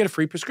 And then you get a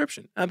free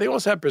prescription. Now, they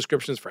also have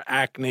prescriptions for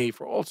acne,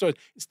 for all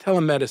sorts. It's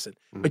telemedicine.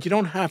 But you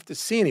don't have to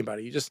see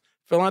anybody. You just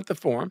fill out the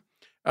form.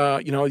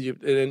 And you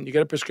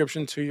get a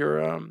prescription to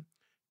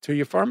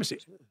your pharmacy.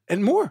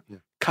 And more. Yeah.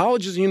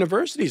 Colleges and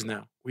universities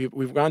now.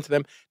 We've gone to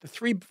them. The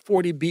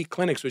 340B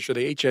clinics, which are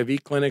the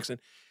HIV clinics, and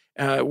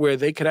where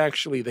they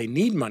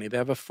need money. They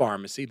have a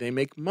pharmacy. They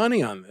make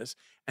money on this.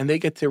 And they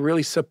get to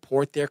really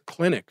support their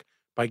clinic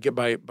by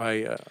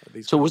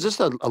these. So was this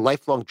a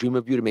lifelong dream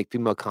of you to make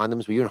female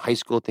condoms? Were you in high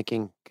school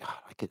thinking,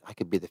 God, I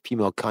could be the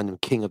female condom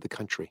king of the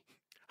country?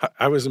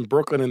 I was in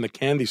Brooklyn in the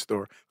candy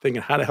store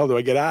thinking, how the hell do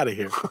I get out of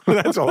here?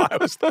 That's all I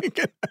was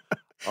thinking.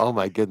 Oh,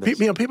 my goodness.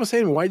 People say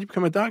to me, why did you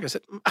become a doctor? I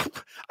said,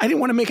 I didn't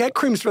want to make egg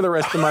creams for the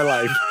rest of my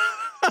life.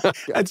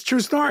 That's a true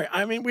story.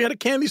 I mean, we had a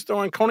candy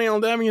store on Coney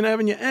Island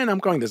Avenue, and I'm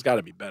going, there's got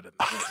to be better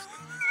than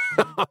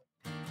this.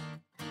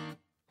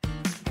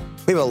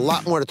 We have a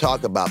lot more to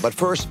talk about, but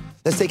first,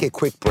 let's take a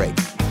quick break.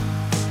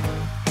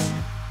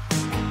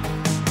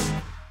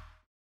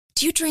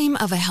 Do you dream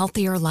of a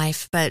healthier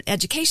life, but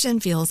education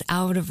feels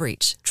out of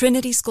reach?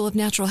 Trinity School of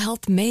Natural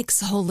Health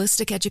makes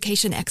holistic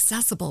education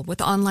accessible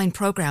with online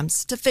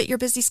programs to fit your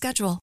busy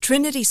schedule.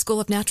 Trinity School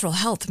of Natural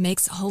Health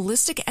makes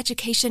holistic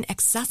education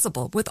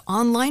accessible with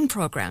online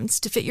programs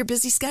to fit your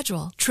busy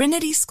schedule.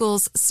 Trinity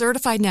School's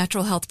Certified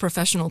Natural Health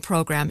Professional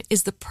Program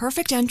is the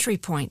perfect entry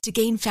point to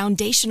gain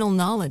foundational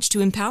knowledge to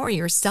empower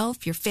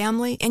yourself, your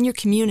family, and your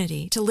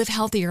community to live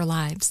healthier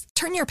lives.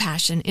 Turn your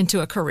passion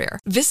into a career.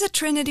 Visit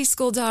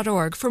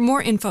trinityschool.org for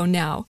more info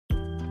now.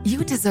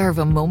 You deserve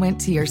a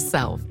moment to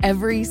yourself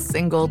every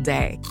single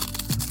day.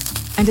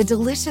 And a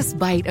delicious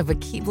bite of a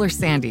Keebler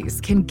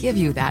Sandies can give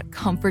you that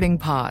comforting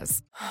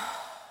pause.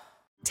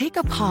 Take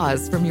a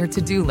pause from your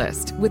to-do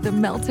list with the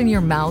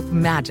melt-in-your-mouth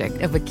magic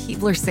of a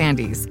Keebler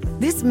Sandies.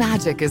 This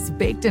magic is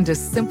baked into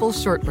simple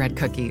shortbread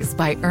cookies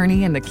by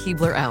Ernie and the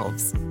Keebler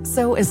Elves.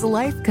 So as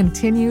life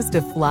continues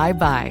to fly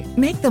by,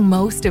 make the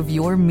most of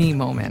your me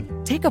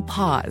moment. Take a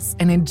pause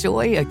and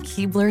enjoy a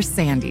Keebler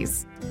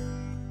Sandies.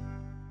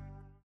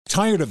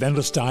 Tired of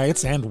endless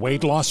diets and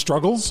weight loss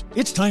struggles?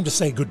 It's time to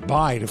say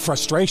goodbye to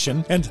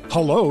frustration and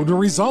hello to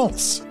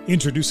results.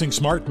 Introducing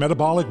Smart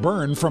Metabolic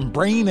Burn from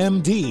Brain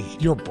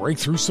MD, your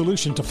breakthrough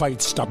solution to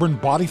fight stubborn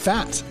body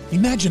fat.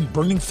 Imagine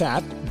burning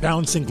fat,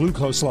 balancing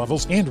glucose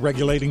levels, and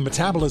regulating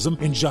metabolism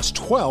in just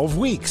 12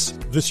 weeks.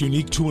 This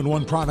unique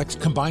 2-in-1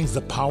 product combines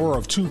the power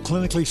of 2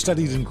 clinically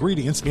studied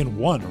ingredients in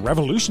one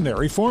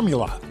revolutionary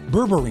formula.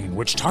 Berberine,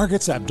 which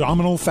targets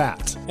abdominal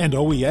fat, and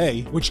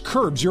OEA, which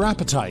curbs your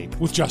appetite.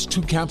 With just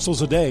 2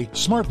 capsules a day,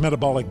 Smart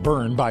Metabolic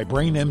Burn by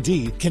Brain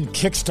MD can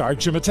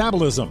kickstart your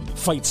metabolism,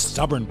 fight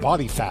stubborn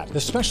body fat,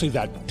 especially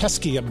that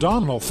pesky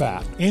abdominal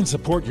fat, and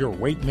support your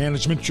weight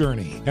management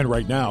journey. And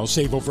right now,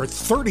 save over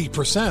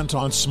 30%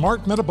 on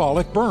Smart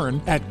Metabolic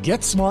Burn at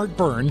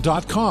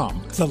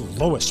GetSmartBurn.com. The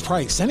lowest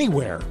price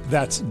anywhere.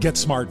 That's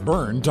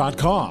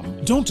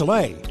GetSmartBurn.com. Don't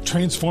delay.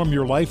 Transform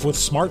your life with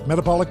Smart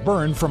Metabolic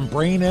Burn from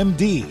Brain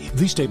MD.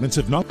 These statements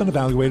have not been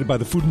evaluated by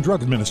the Food and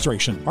Drug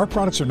Administration. Our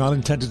products are not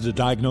intended to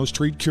diagnose,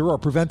 treat, cure, or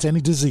prevent any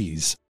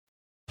disease.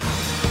 All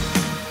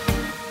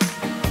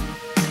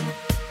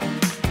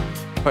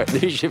right,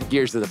 let me shift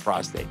gears to the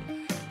prostate.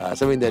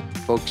 Something that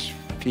folks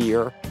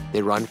fear,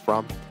 they run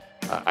from.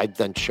 I've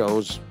done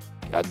shows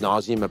ad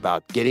nauseum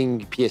about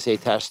getting PSA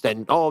tests,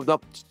 and no,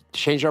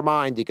 change our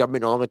mind. The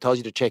government no longer tells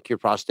you to check your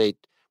prostate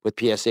with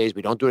PSAs.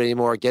 We don't do it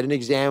anymore. Get an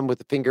exam with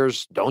the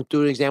fingers. Don't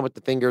do an exam with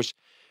the fingers.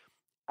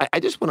 I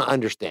just want to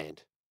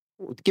understand.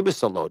 Give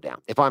us a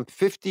lowdown. If I'm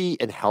 50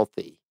 and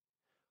healthy,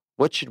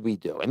 what should we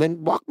do? And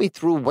then walk me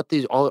through what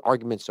these all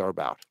arguments are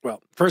about.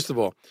 Well, first of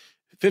all,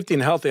 50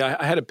 and healthy,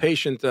 I had a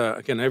patient,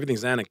 again,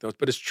 everything's anecdotes,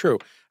 but it's true.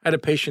 I had a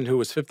patient who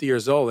was 50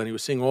 years old, and he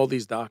was seeing all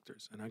these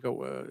doctors. And I go,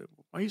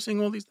 why are you seeing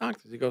all these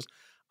doctors? He goes,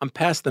 I'm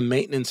past the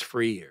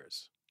maintenance-free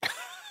years.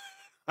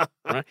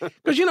 Right?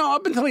 Because,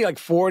 up until you're like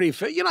 40,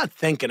 you're not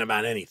thinking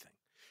about anything.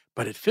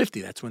 But at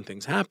 50, that's when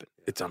things happen.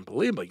 It's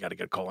unbelievable. You got to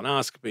get a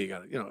colonoscopy. You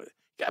got to,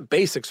 got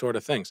basic sort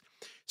of things.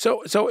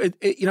 So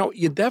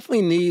you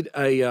definitely need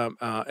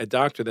a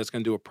doctor that's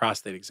going to do a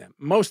prostate exam.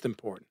 Most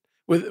important.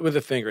 with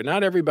the finger.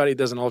 Not everybody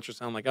does an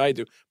ultrasound like I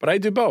do, but I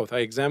do both. I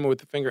examine with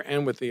the finger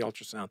and with the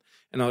ultrasound.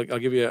 And I'll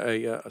give you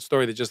a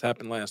story that just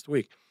happened last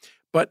week.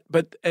 But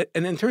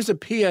and in terms of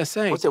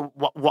PSA,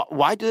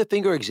 why do the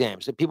finger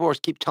exams? People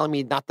keep telling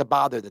me not to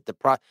bother, that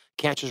the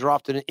cancers are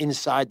often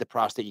inside the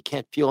prostate. You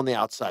can't feel on the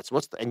outside. So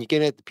and you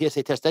get it at the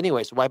PSA test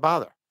anyway. So why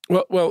bother?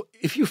 Well,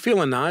 if you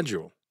feel a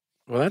nodule,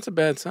 well, that's a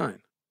bad sign.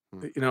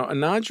 You know, a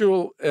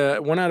nodule,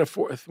 1 out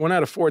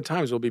of 4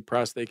 times will be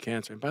prostate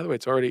cancer. And by the way,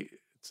 it's a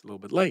little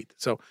bit late.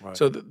 So, right.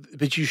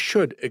 But you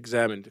should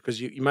examine, because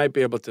you might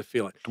be able to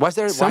feel it. Why is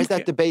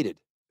that debated?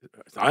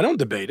 I don't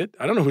debate it.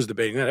 I don't know who's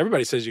debating that.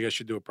 Everybody says you guys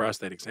should do a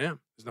prostate exam.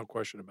 There's no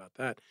question about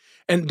that.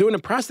 And doing a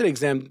prostate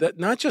exam, that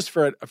not just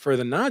for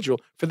the nodule,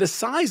 for the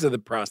size of the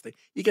prostate,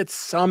 you get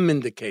some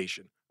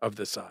indication of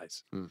the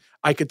size.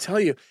 I could tell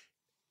you,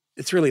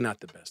 it's really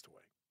not the best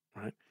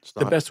way, right?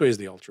 The best way is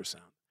the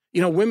ultrasound.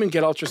 You know, women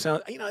get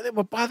ultrasound. You know,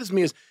 what bothers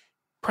me is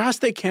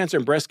prostate cancer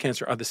and breast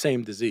cancer are the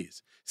same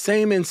disease.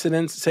 Same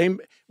incidence, same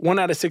 1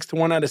 out of 6 to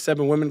 1 out of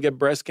 7 women get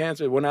breast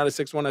cancer. 1 out of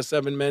 6, 1 out of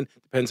 7 men,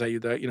 depends how you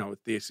die, you know,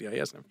 with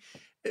DCIS,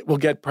 will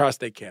get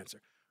prostate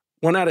cancer.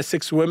 1 out of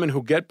 6 women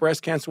who get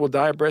breast cancer will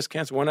die of breast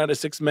cancer. 1 out of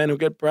 6 men who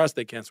get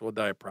prostate cancer will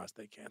die of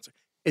prostate cancer.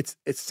 It's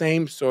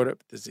same sort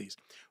of disease.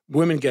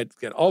 Women get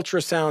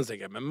ultrasounds, they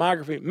get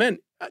mammography. Men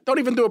don't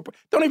even do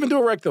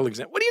a rectal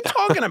exam. What are you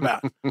talking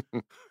about?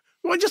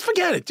 Well, just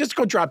forget it. Just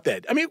go drop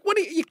dead. I mean,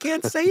 you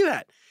can't say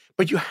that.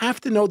 But you have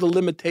to know the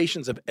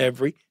limitations of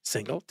every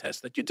single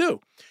test that you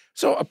do.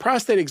 So a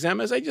prostate exam,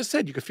 as I just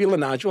said, you could feel a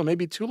nodule,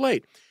 maybe too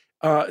late.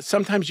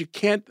 Sometimes you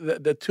can't,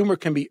 the tumor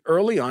can be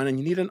early on and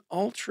you need an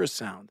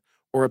ultrasound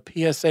or a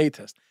PSA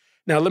test.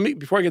 Now,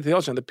 before I get to the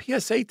ultrasound, the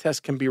PSA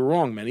test can be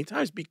wrong many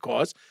times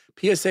because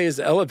PSA is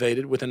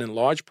elevated with an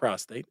enlarged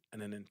prostate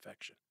and an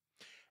infection.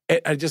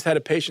 I just had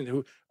a patient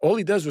who, all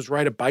he does was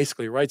ride a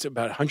bicycle. He rides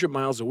about 100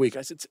 miles a week.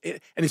 I said, and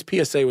his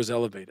PSA was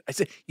elevated. I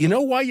said, you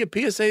know why your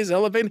PSA is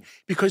elevated?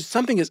 Because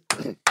something is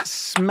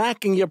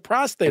smacking your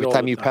prostate every all the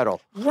time you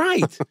pedal.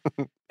 Right.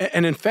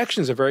 And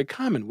infections are very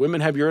common.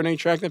 Women have urinary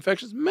tract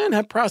infections. Men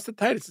have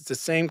prostatitis. It's the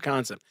same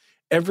concept.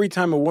 Every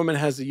time a woman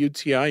has a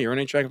UTI,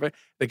 urinary tract infection,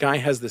 the guy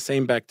has the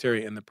same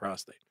bacteria in the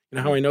prostate. You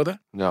know how I know that?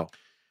 No.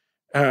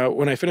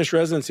 When I finished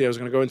residency, I was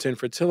going to go into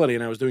infertility,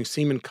 and I was doing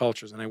semen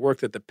cultures, and I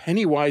worked at the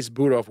Pennywise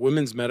Budoff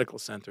Women's Medical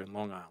Center in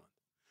Long Island.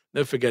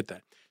 Never forget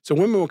that. So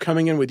women were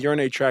coming in with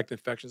urinary tract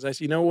infections. I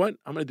said, you know what?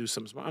 I'm going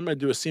to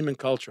do a semen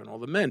culture on all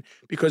the men,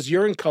 because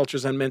urine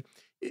cultures on men,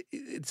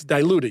 it's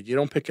diluted. You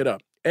don't pick it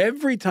up.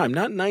 Every time,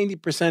 not 90%,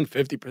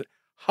 50%,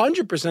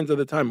 100% of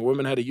the time a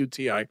woman had a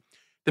UTI,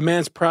 the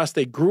man's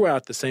prostate grew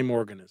out the same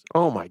organism.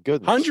 Oh, my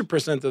goodness.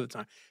 100% of the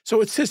time.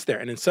 So it sits there.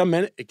 And in some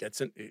men, it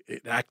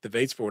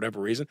activates for whatever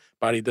reason.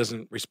 Body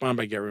doesn't respond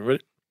by getting rid of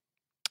it.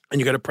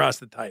 And you got a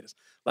prostatitis.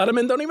 A lot of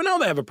men don't even know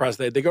they have a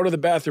prostate. They go to the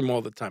bathroom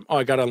all the time. Oh,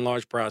 I got an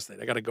enlarged prostate.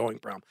 I got a going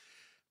problem.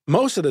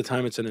 Most of the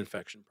time, it's an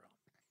infection problem.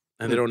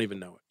 And they don't even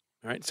know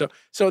it. All right?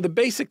 So the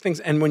basic things,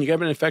 and when you get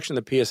an infection,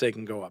 the PSA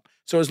can go up.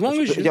 So as long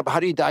as you... Yeah, but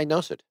how do you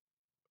diagnose it?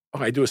 Oh,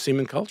 I do a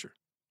semen culture.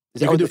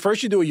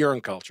 First you do a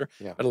urine culture,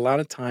 but a lot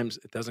of times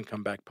it doesn't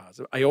come back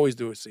positive. I always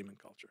do a semen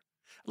culture.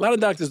 A lot of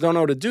doctors don't know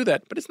how to do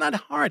that, but it's not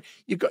hard.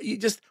 You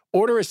just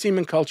order a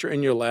semen culture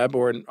in your lab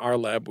or in our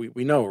lab.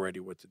 We know already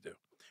what to do.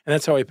 And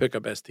that's how I pick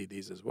up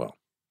STDs as well.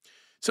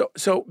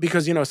 So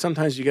because, you know,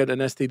 sometimes you get an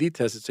STD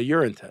test, it's a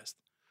urine test.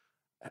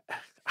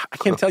 I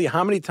can't tell you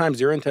how many times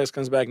the urine test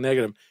comes back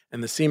negative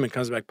and the semen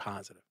comes back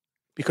positive.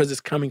 Because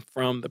it's coming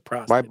from the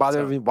prostate.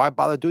 Why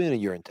bother doing a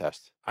urine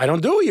test? I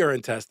don't do a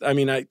urine test. I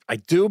mean, I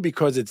do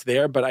because it's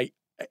there, but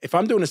if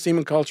I'm doing a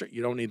semen culture,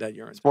 you don't need that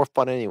urine. It's more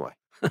fun anyway.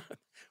 Well,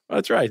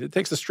 that's right. It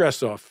takes the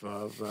stress off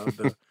of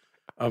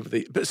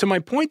the. So my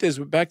point is,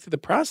 back to the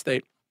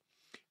prostate,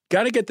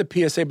 got to get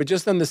the PSA, but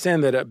just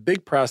understand that a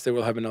big prostate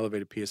will have an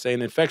elevated PSA,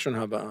 an infection will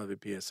have an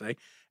elevated PSA,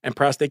 and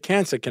prostate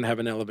cancer can have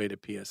an elevated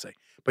PSA.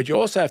 But you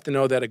also have to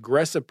know that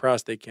aggressive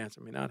prostate cancer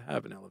may not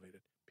have an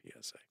elevated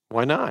PSA.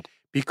 Why not?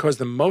 Because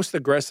the most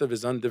aggressive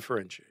is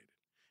undifferentiated,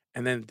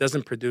 and then it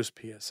doesn't produce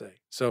PSA.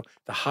 So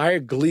the higher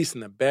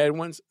Gleason, the bad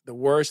ones, the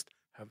worst,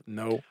 have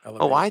no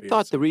elevated Oh, I PSA.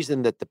 thought the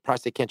reason that the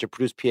prostate cancer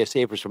produced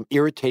PSA was from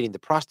irritating the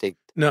prostate.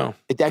 No.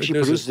 It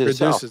actually produces it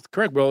itself.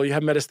 Correct. Well, you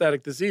have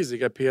metastatic disease. You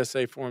got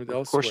PSA formed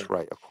elsewhere. Of course,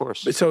 right. Of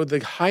course. But so the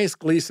highest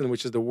Gleason,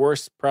 which is the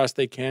worst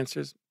prostate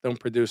cancers, don't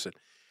produce it.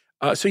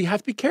 So you have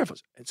to be careful.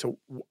 And so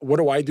what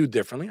do I do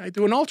differently? I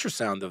do an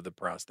ultrasound of the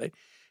prostate.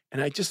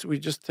 And we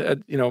just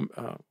had,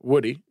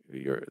 Woody,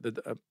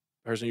 the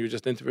person you were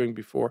just interviewing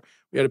before,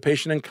 we had a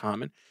patient in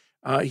common.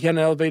 He had an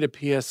elevated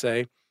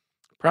PSA.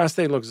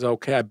 Prostate looks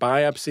okay. I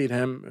biopsied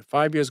him.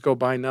 5 years go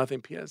by,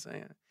 nothing.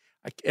 PSA.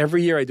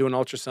 Every year I do an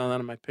ultrasound on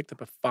him. I picked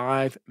up a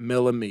 5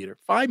 millimeter.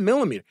 5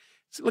 millimeter.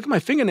 So look at my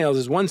fingernails.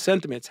 Is 1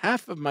 centimeter. It's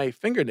half of my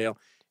fingernail.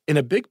 In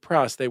a big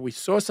prostate, we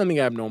saw something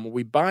abnormal.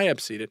 We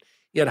biopsied it.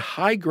 He had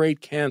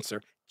high-grade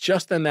cancer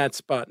just in that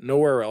spot,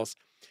 nowhere else.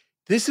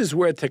 This is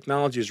where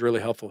technology is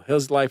really helpful.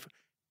 His life,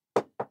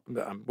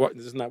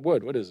 this is not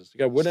wood. What is this? You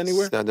got wood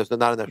anywhere? No, there's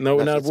not enough. No,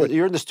 not wood.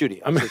 You're in the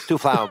studio. It's too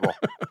flammable.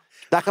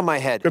 Back on my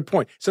head. Good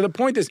point. So the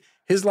point is,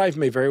 his life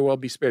may very well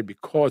be spared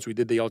because we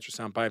did the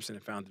ultrasound biopsy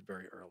and found it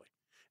very early.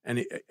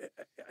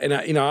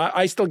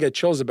 I still get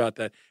chills about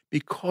that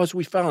because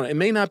we found it. It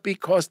may not be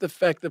cost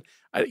effective.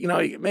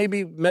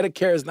 Maybe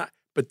Medicare is not,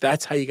 but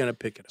that's how you're going to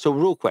pick it up. So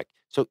real quick.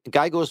 So the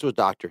guy goes to his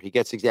doctor. He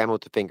gets examined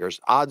with the fingers.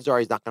 Odds are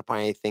he's not going to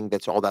find anything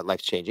that's all that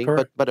life-changing,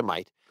 but it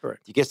might.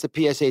 Correct. He gets the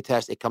PSA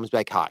test. It comes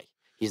back high.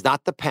 He's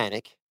not to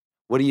panic.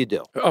 What do you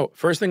do? Oh,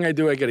 first thing I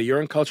do, I get a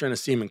urine culture and a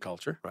semen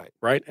culture.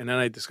 Right. And then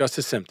I discuss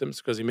his symptoms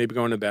because he may be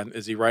going to bed.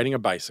 Is he riding a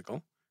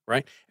bicycle?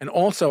 Right. And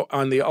also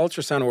on the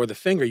ultrasound or the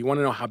finger, you want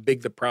to know how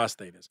big the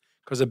prostate is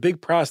because a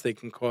big prostate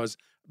can cause,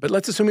 but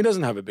let's assume he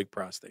doesn't have a big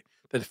prostate.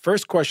 The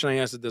first question I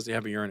ask is, does he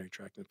have a urinary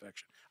tract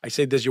infection? I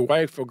say, does your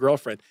wife or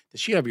girlfriend, does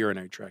she have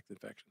urinary tract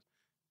infection?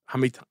 How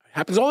many times? It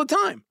happens all the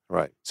time.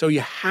 Right. So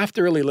you have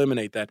to really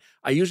eliminate that.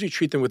 I usually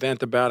treat them with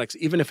antibiotics,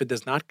 even if it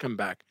does not come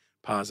back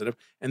positive,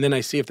 and then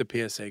I see if the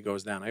PSA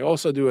goes down. I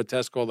also do a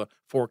test called a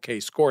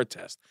 4K score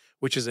test,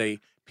 which is a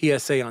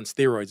PSA on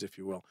steroids, if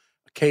you will.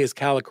 K is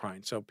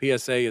kallikrein. So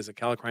PSA is a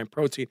kallikrein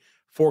protein.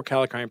 4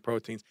 kallikrein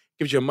proteins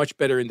gives you a much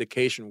better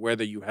indication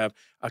whether you have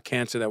a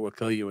cancer that will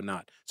kill you or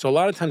not. So a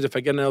lot of times if I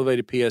get an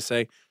elevated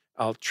PSA,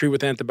 I'll treat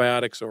with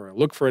antibiotics or I'll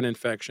look for an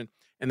infection,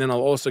 and then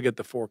I'll also get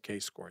the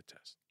 4K score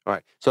test. All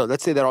right. So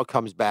let's say that all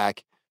comes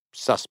back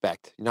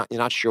suspect. You're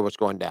not sure what's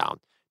going down.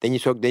 Then you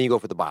go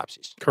for the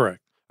biopsies.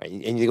 Correct. Right.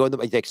 And you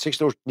take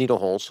 6 needle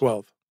holes.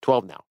 12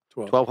 now.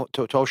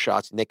 12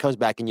 shots, and it comes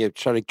back, and you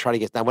try to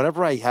get. Now,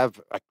 whenever I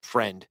have a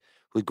friend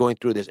who's going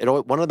through this,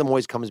 one of them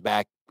always comes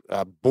back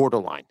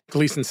borderline.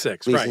 Gleason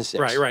 6. Gleason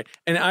 6. Right.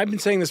 And I've been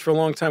saying this for a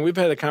long time. We've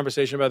had a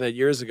conversation about that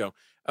years ago.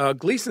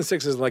 Gleason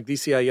 6 is like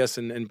DCIS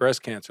and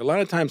breast cancer. A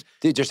lot of times,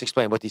 just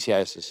explain what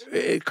DCIS is.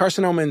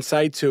 Carcinoma in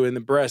situ in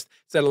the breast.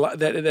 Is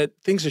that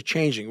things are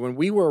changing. When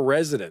we were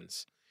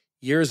residents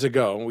years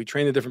ago, and we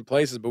trained in different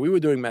places, but we were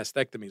doing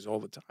mastectomies all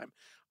the time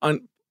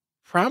on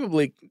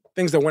probably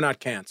things that were not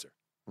cancer,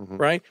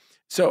 right?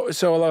 So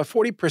a lot of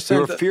 40%. We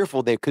were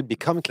fearful they could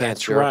become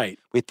cancer. That's right.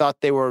 We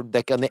thought they were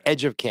like on the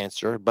edge of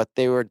cancer, but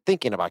they were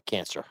thinking about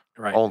cancer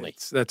only.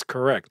 That's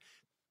correct.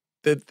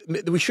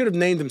 We should have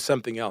named them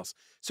something else.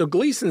 So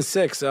Gleason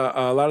 6,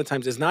 a lot of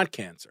times, is not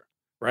cancer,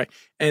 right?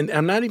 And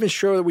I'm not even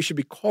sure that we should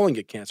be calling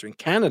it cancer. In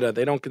Canada,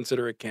 they don't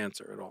consider it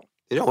cancer at all.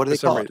 They don't? What do they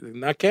call it?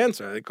 Not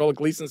cancer. They call it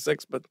Gleason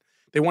 6, but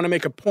they want to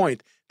make a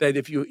point that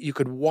if you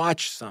could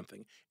watch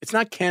something, it's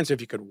not cancer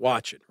if you could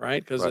watch it,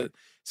 right?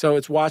 So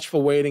it's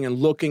watchful waiting and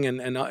looking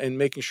and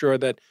making sure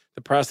that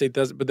the prostate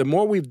does. But the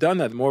more we've done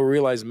that, the more we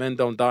realize men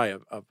don't die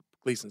of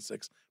Gleason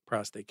 6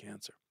 prostate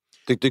cancer.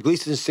 Do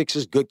Gleason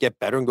 6s get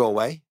better and go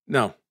away?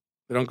 No,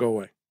 they don't go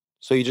away.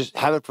 So you just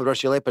have it for the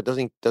rest of your life, but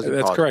doesn't.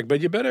 That's correct. But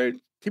you better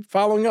keep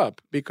following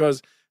up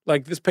because,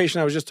 like this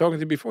patient I was just talking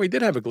to before, he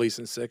did have a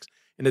Gleason 6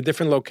 in a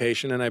different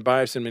location, and I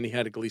biopsied him, and he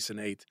had a Gleason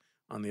 8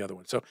 on the other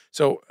one.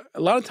 So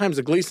a lot of times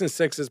the Gleason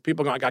 6 is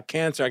people go, I got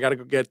cancer, I got to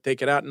go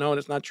take it out. No,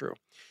 that's not true.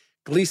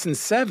 Gleason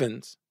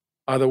 7s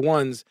are the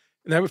ones,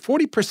 and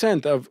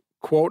 40% of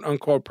quote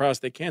unquote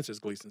prostate cancer is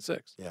Gleason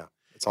 6. Yeah,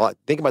 it's a lot.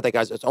 Think about that,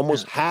 guys. It's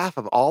almost half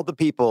of all the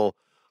people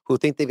who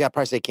think they've got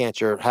prostate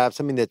cancer have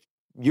something that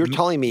you're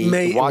telling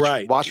me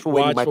watchful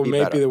waiting might be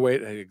better. The way,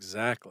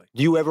 exactly.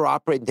 Do you ever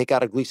operate and take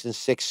out a Gleason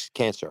 6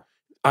 cancer?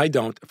 I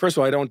don't. First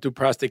of all, I don't do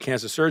prostate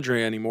cancer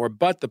surgery anymore.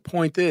 But the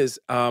point is,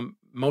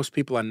 most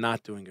people are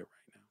not doing it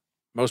right now.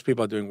 Most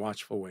people are doing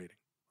watchful waiting.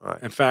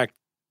 Right. In fact,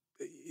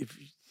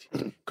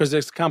 because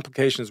there's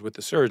complications with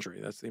the surgery,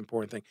 that's the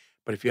important thing.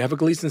 But if you have a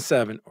Gleason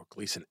 7 or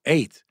Gleason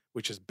 8,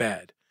 which is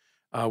bad,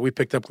 we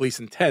picked up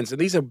Gleason 10s, and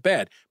these are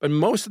bad. But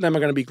most of them are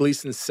going to be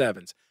Gleason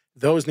 7s.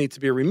 Those need to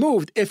be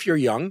removed if you're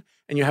young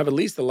and you have at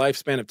least a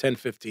lifespan of 10,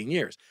 15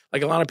 years.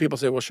 Like a lot of people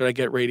say, well, should I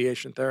get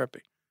radiation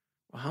therapy?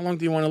 Well, how long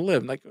do you want to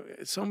live? Like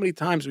so many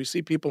times we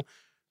see people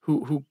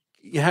who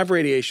you have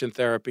radiation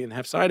therapy and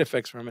have side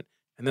effects from it,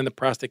 and then the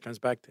prostate comes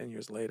back 10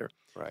 years later.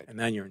 Right. And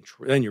then you're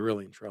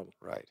really in trouble.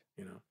 Right.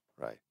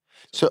 Right.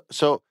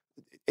 So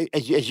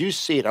as you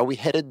see it, are we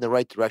headed in the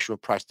right direction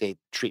with prostate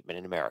treatment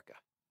in America?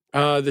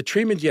 The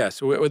treatment, yes.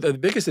 The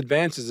biggest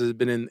advances has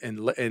been in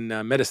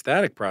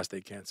metastatic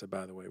prostate cancer,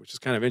 by the way, which is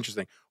kind of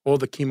interesting. All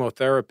the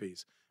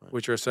chemotherapies,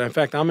 which are so. In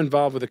fact, I'm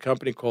involved with a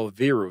company called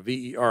Veru,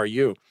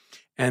 VERU,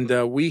 and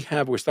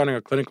we're starting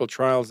our clinical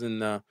trials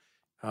in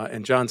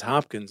Johns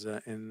Hopkins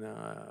in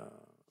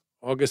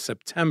August,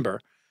 September,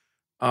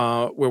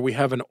 where we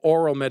have an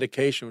oral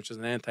medication, which is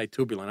an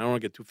antitubulin. I don't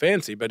want to get too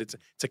fancy, but it's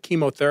a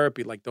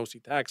chemotherapy like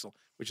docetaxel,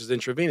 which is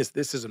intravenous.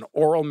 This is an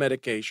oral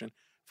medication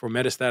for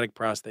metastatic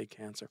prostate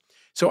cancer.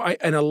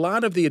 And a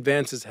lot of the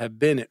advances have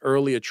been in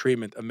earlier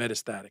treatment of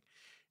metastatic.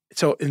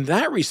 So in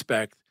that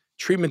respect,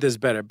 treatment is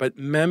better. But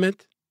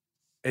Mehmet,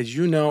 as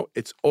you know,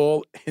 it's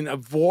all in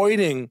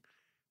avoiding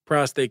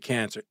prostate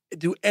cancer.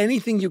 Do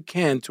anything you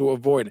can to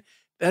avoid it.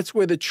 That's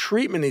where the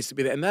treatment needs to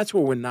be there, and that's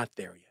where we're not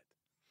there yet.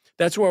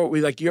 That's where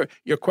we like your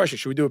question.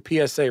 Should we do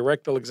a PSA,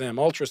 rectal exam,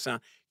 ultrasound?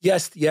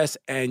 Yes, yes,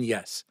 and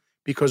yes,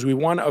 because we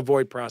want to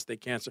avoid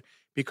prostate cancer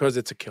because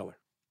it's a killer.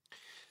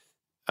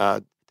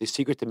 The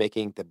secret to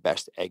making the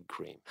best egg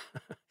cream.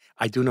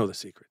 I do know the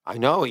secret. I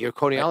know. You're a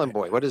Coney Island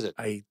boy. What is it?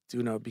 I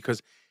do know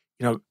because,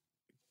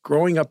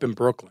 growing up in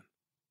Brooklyn,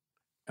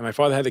 and my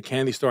father had the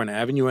candy store on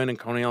Avenue N and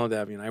Coney Island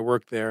Avenue, and I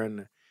worked there,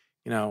 and,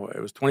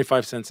 it was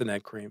 25 cents an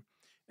egg cream.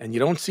 And you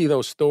don't see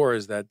those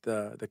stores,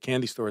 the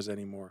candy stores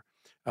anymore.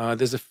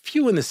 There's a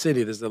few in the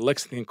city. There's the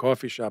Lexington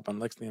Coffee Shop on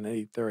Lexington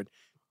and 83rd.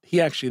 He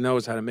actually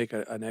knows how to make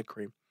an egg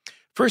cream.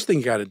 First thing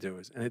you got to do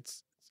is, and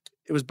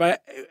it was by,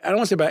 I don't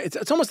want to say by,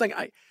 it's almost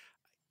like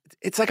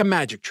it's like a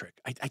magic trick.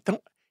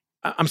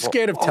 I'm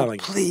scared of telling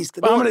you. Please.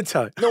 Well, I'm going to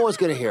tell you. No one's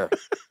going to hear.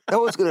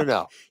 No one's going to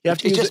know.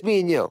 It's just me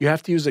and you. You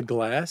have to use a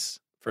glass.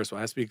 First of all,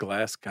 it has to be a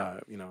glass,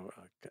 cup,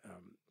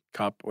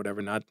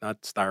 whatever, not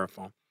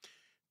styrofoam.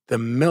 The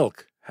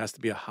milk has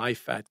to be a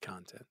high-fat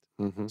content.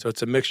 Mm-hmm. So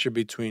it's a mixture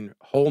between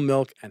whole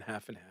milk and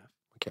half and half.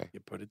 Okay. You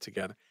put it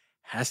together.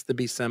 Has to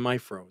be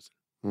semi-frozen.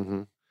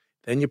 Mm-hmm.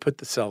 Then you put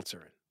the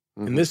seltzer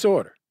in Mm-hmm. this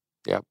order.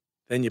 Yep.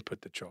 Then you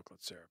put the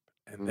chocolate syrup,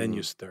 and then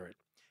you stir it.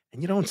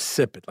 And you don't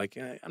sip it. Like,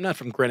 I'm not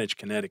from Greenwich,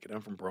 Connecticut.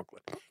 I'm from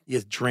Brooklyn.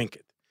 You drink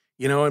it.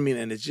 You know what I mean?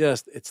 And it's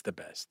the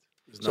best.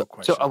 There's no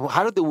question. So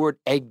how did the word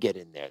egg get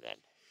in there then?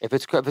 If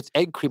it's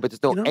egg cream, but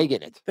there's no egg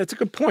in it. That's a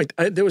good point.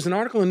 There was an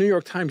article in the New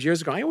York Times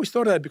years ago. I always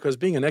thought of that because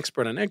being an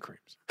expert on egg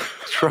creams.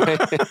 That's right.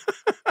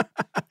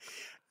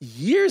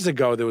 Years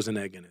ago, there was an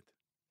egg in it.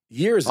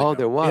 Years ago. Oh,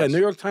 there was? Yeah, New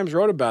York Times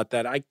wrote about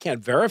that. I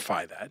can't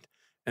verify that.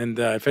 And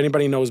if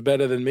anybody knows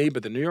better than me,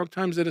 but the New York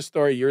Times did a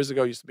story years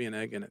ago, used to be an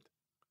egg in it.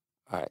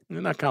 All right.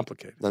 They're not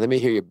complicated. Now, let me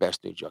hear your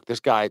best new joke. This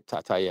guy,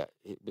 I tell you,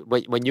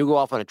 when you go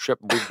off on a trip,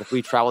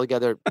 we travel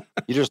together,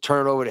 you just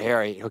turn it over to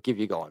Harry, he'll keep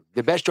you going.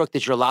 The best joke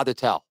that you're allowed to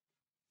tell.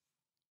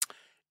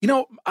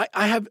 I'm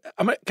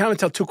going to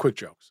tell two quick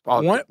jokes.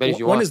 Oh,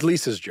 one is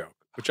Lisa's joke,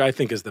 which I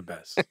think is the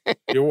best.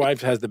 Your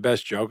wife has the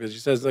best joke. As she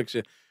says, look,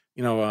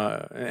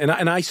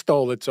 and I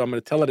stole it, so I'm going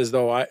to tell it as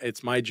though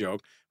it's my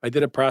joke. I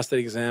did a prostate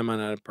exam on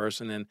a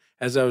person, and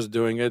as I was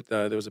doing it,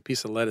 there was a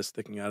piece of lettuce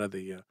sticking out of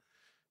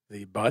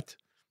the butt.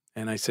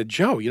 And I said,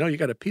 Joe, you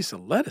got a piece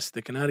of lettuce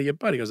sticking out of your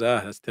butt. He goes,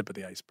 that's the tip of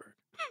the iceberg.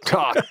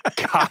 Oh,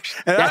 gosh.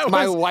 That's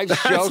my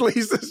wife's joke. That's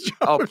Lisa's joke.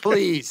 Oh,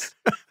 please.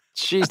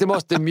 She's the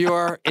most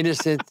demure,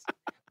 innocent.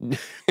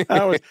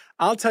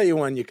 I'll tell you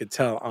one you could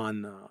tell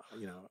on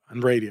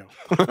radio.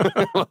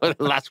 The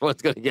last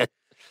one's going to get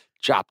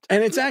chopped.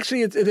 And it's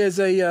actually, there's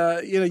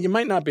a, you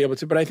might not be able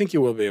to, but I think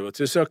you will be able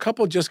to. So a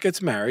couple just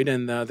gets married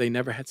and they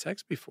never had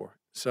sex before.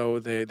 So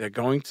they're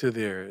going to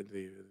the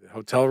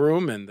hotel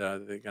room and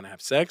they're going to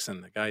have sex,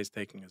 and the guy's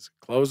taking his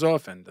clothes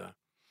off and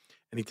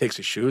he takes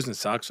his shoes and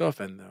socks off,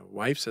 and the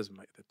wife says,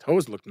 the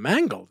toes look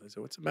mangled. I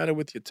said, what's the matter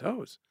with your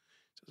toes?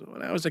 She says,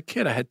 when I was a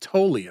kid, I had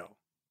polio.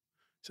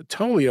 I said,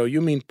 polio?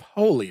 You mean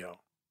polio?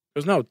 He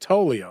goes, no,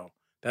 polio.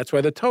 That's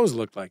why the toes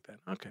look like that.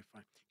 Okay,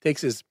 fine.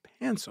 Takes his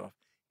pants off.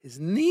 His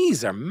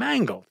knees are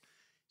mangled.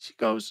 She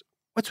goes,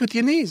 what's with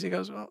your knees? He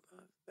goes, well,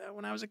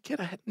 when I was a kid,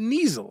 I had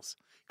measles.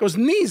 He goes,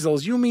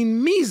 measles? You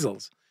mean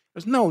measles?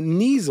 He goes, no,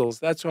 measles.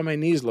 That's why my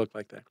knees look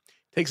like that.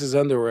 Takes his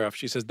underwear off.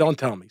 She says, don't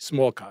tell me.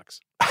 Smallcocks.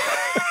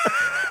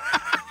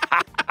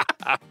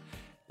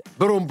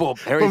 Boom, boom.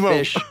 Harry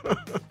Fish,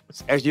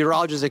 as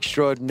urologist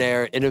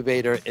extraordinaire,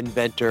 innovator,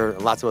 inventor,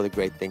 lots of other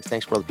great things.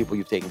 Thanks for all the people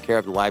you've taken care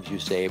of, the lives you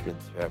saved,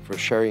 and for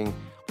sharing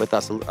with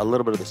us a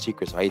little bit of the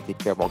secrets of how you take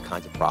care of all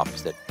kinds of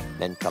problems that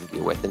men come to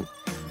you with. And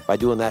by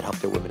doing that, help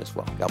their women as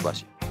well. God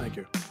bless you. Thank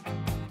you.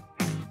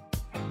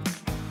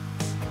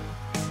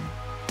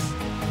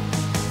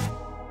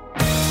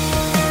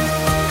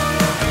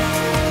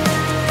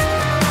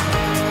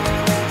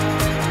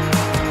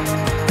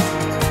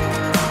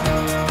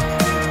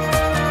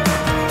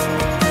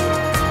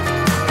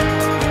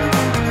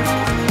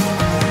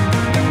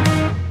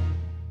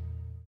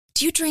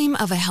 Do you dream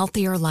of a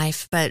healthier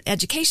life, but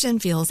education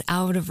feels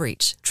out of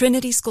reach?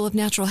 Trinity School of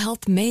Natural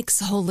Health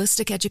makes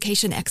holistic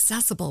education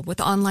accessible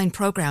with online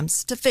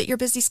programs to fit your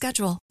busy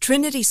schedule.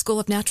 Trinity School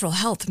of Natural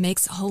Health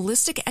makes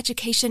holistic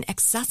education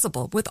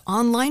accessible with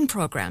online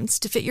programs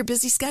to fit your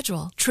busy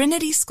schedule.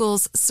 Trinity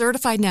School's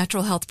Certified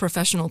Natural Health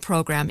Professional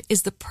Program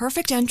is the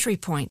perfect entry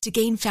point to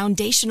gain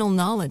foundational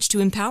knowledge to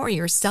empower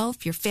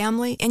yourself, your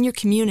family, and your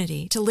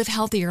community to live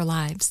healthier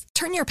lives.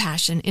 Turn your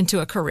passion into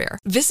a career.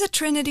 Visit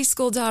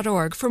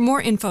trinityschool.org for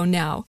more info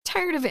now.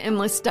 Tired of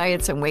endless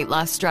diets and weight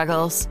loss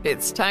struggles?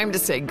 It's time to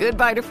say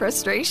goodbye to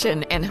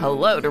frustration and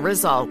hello to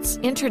results.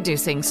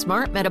 Introducing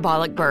Smart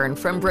Metabolic Burn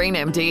from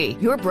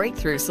BrainMD, your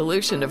breakthrough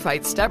solution to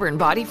fight stubborn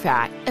body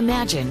fat.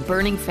 Imagine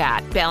burning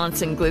fat,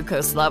 balancing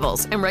glucose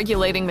levels, and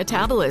regulating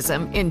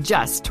metabolism in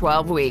just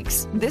 12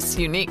 weeks. This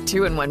unique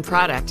 2-in-1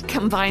 product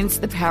combines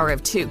the power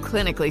of 2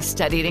 clinically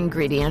studied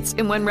ingredients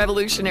in one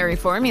revolutionary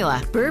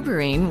formula.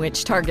 Berberine,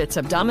 which targets it's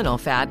abdominal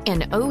fat,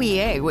 and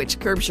OEA, which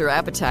curbs your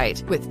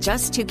appetite. With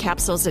just 2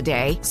 capsules a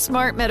day,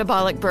 Smart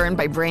Metabolic Burn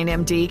by Brain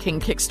MD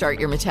can kickstart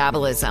your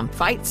metabolism,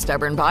 fight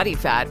stubborn body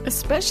fat,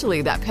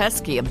 especially that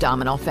pesky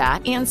abdominal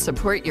fat, and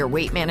support your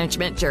weight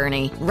management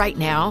journey. Right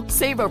now,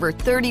 save over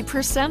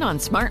 30% on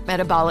Smart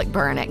Metabolic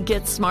Burn at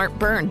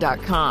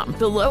GetSmartBurn.com.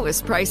 The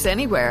lowest price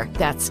anywhere.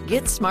 That's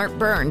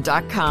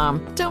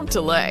GetSmartBurn.com. Don't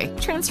delay.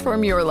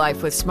 Transform your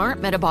life with Smart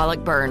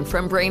Metabolic Burn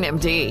from Brain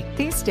MD.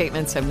 These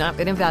statements have not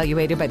been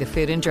evaluated by the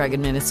Food and Drug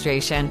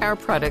Administration. Our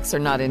products are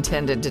not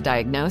intended to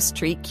diagnose,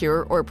 treat,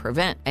 cure, or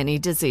prevent any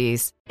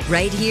disease.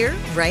 Right here,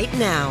 right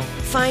now.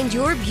 Find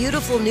your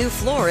beautiful new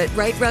floor at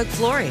Right Rug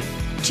Flooring.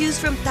 Choose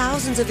from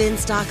thousands of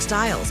in-stock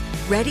styles,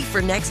 ready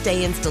for next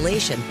day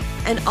installation,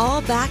 and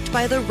all backed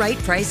by the right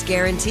price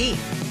guarantee.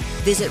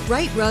 Visit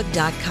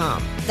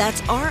rightrug.com. That's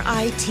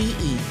RITERUG.com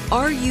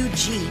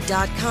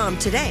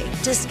today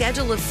to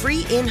schedule a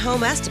free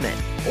in-home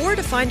estimate or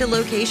to find a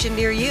location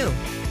near you.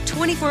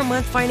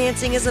 24-month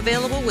financing is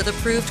available with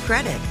approved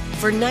credit.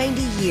 For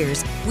 90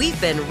 years, we've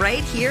been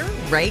right here,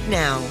 right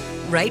now.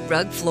 Right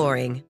Rug Flooring.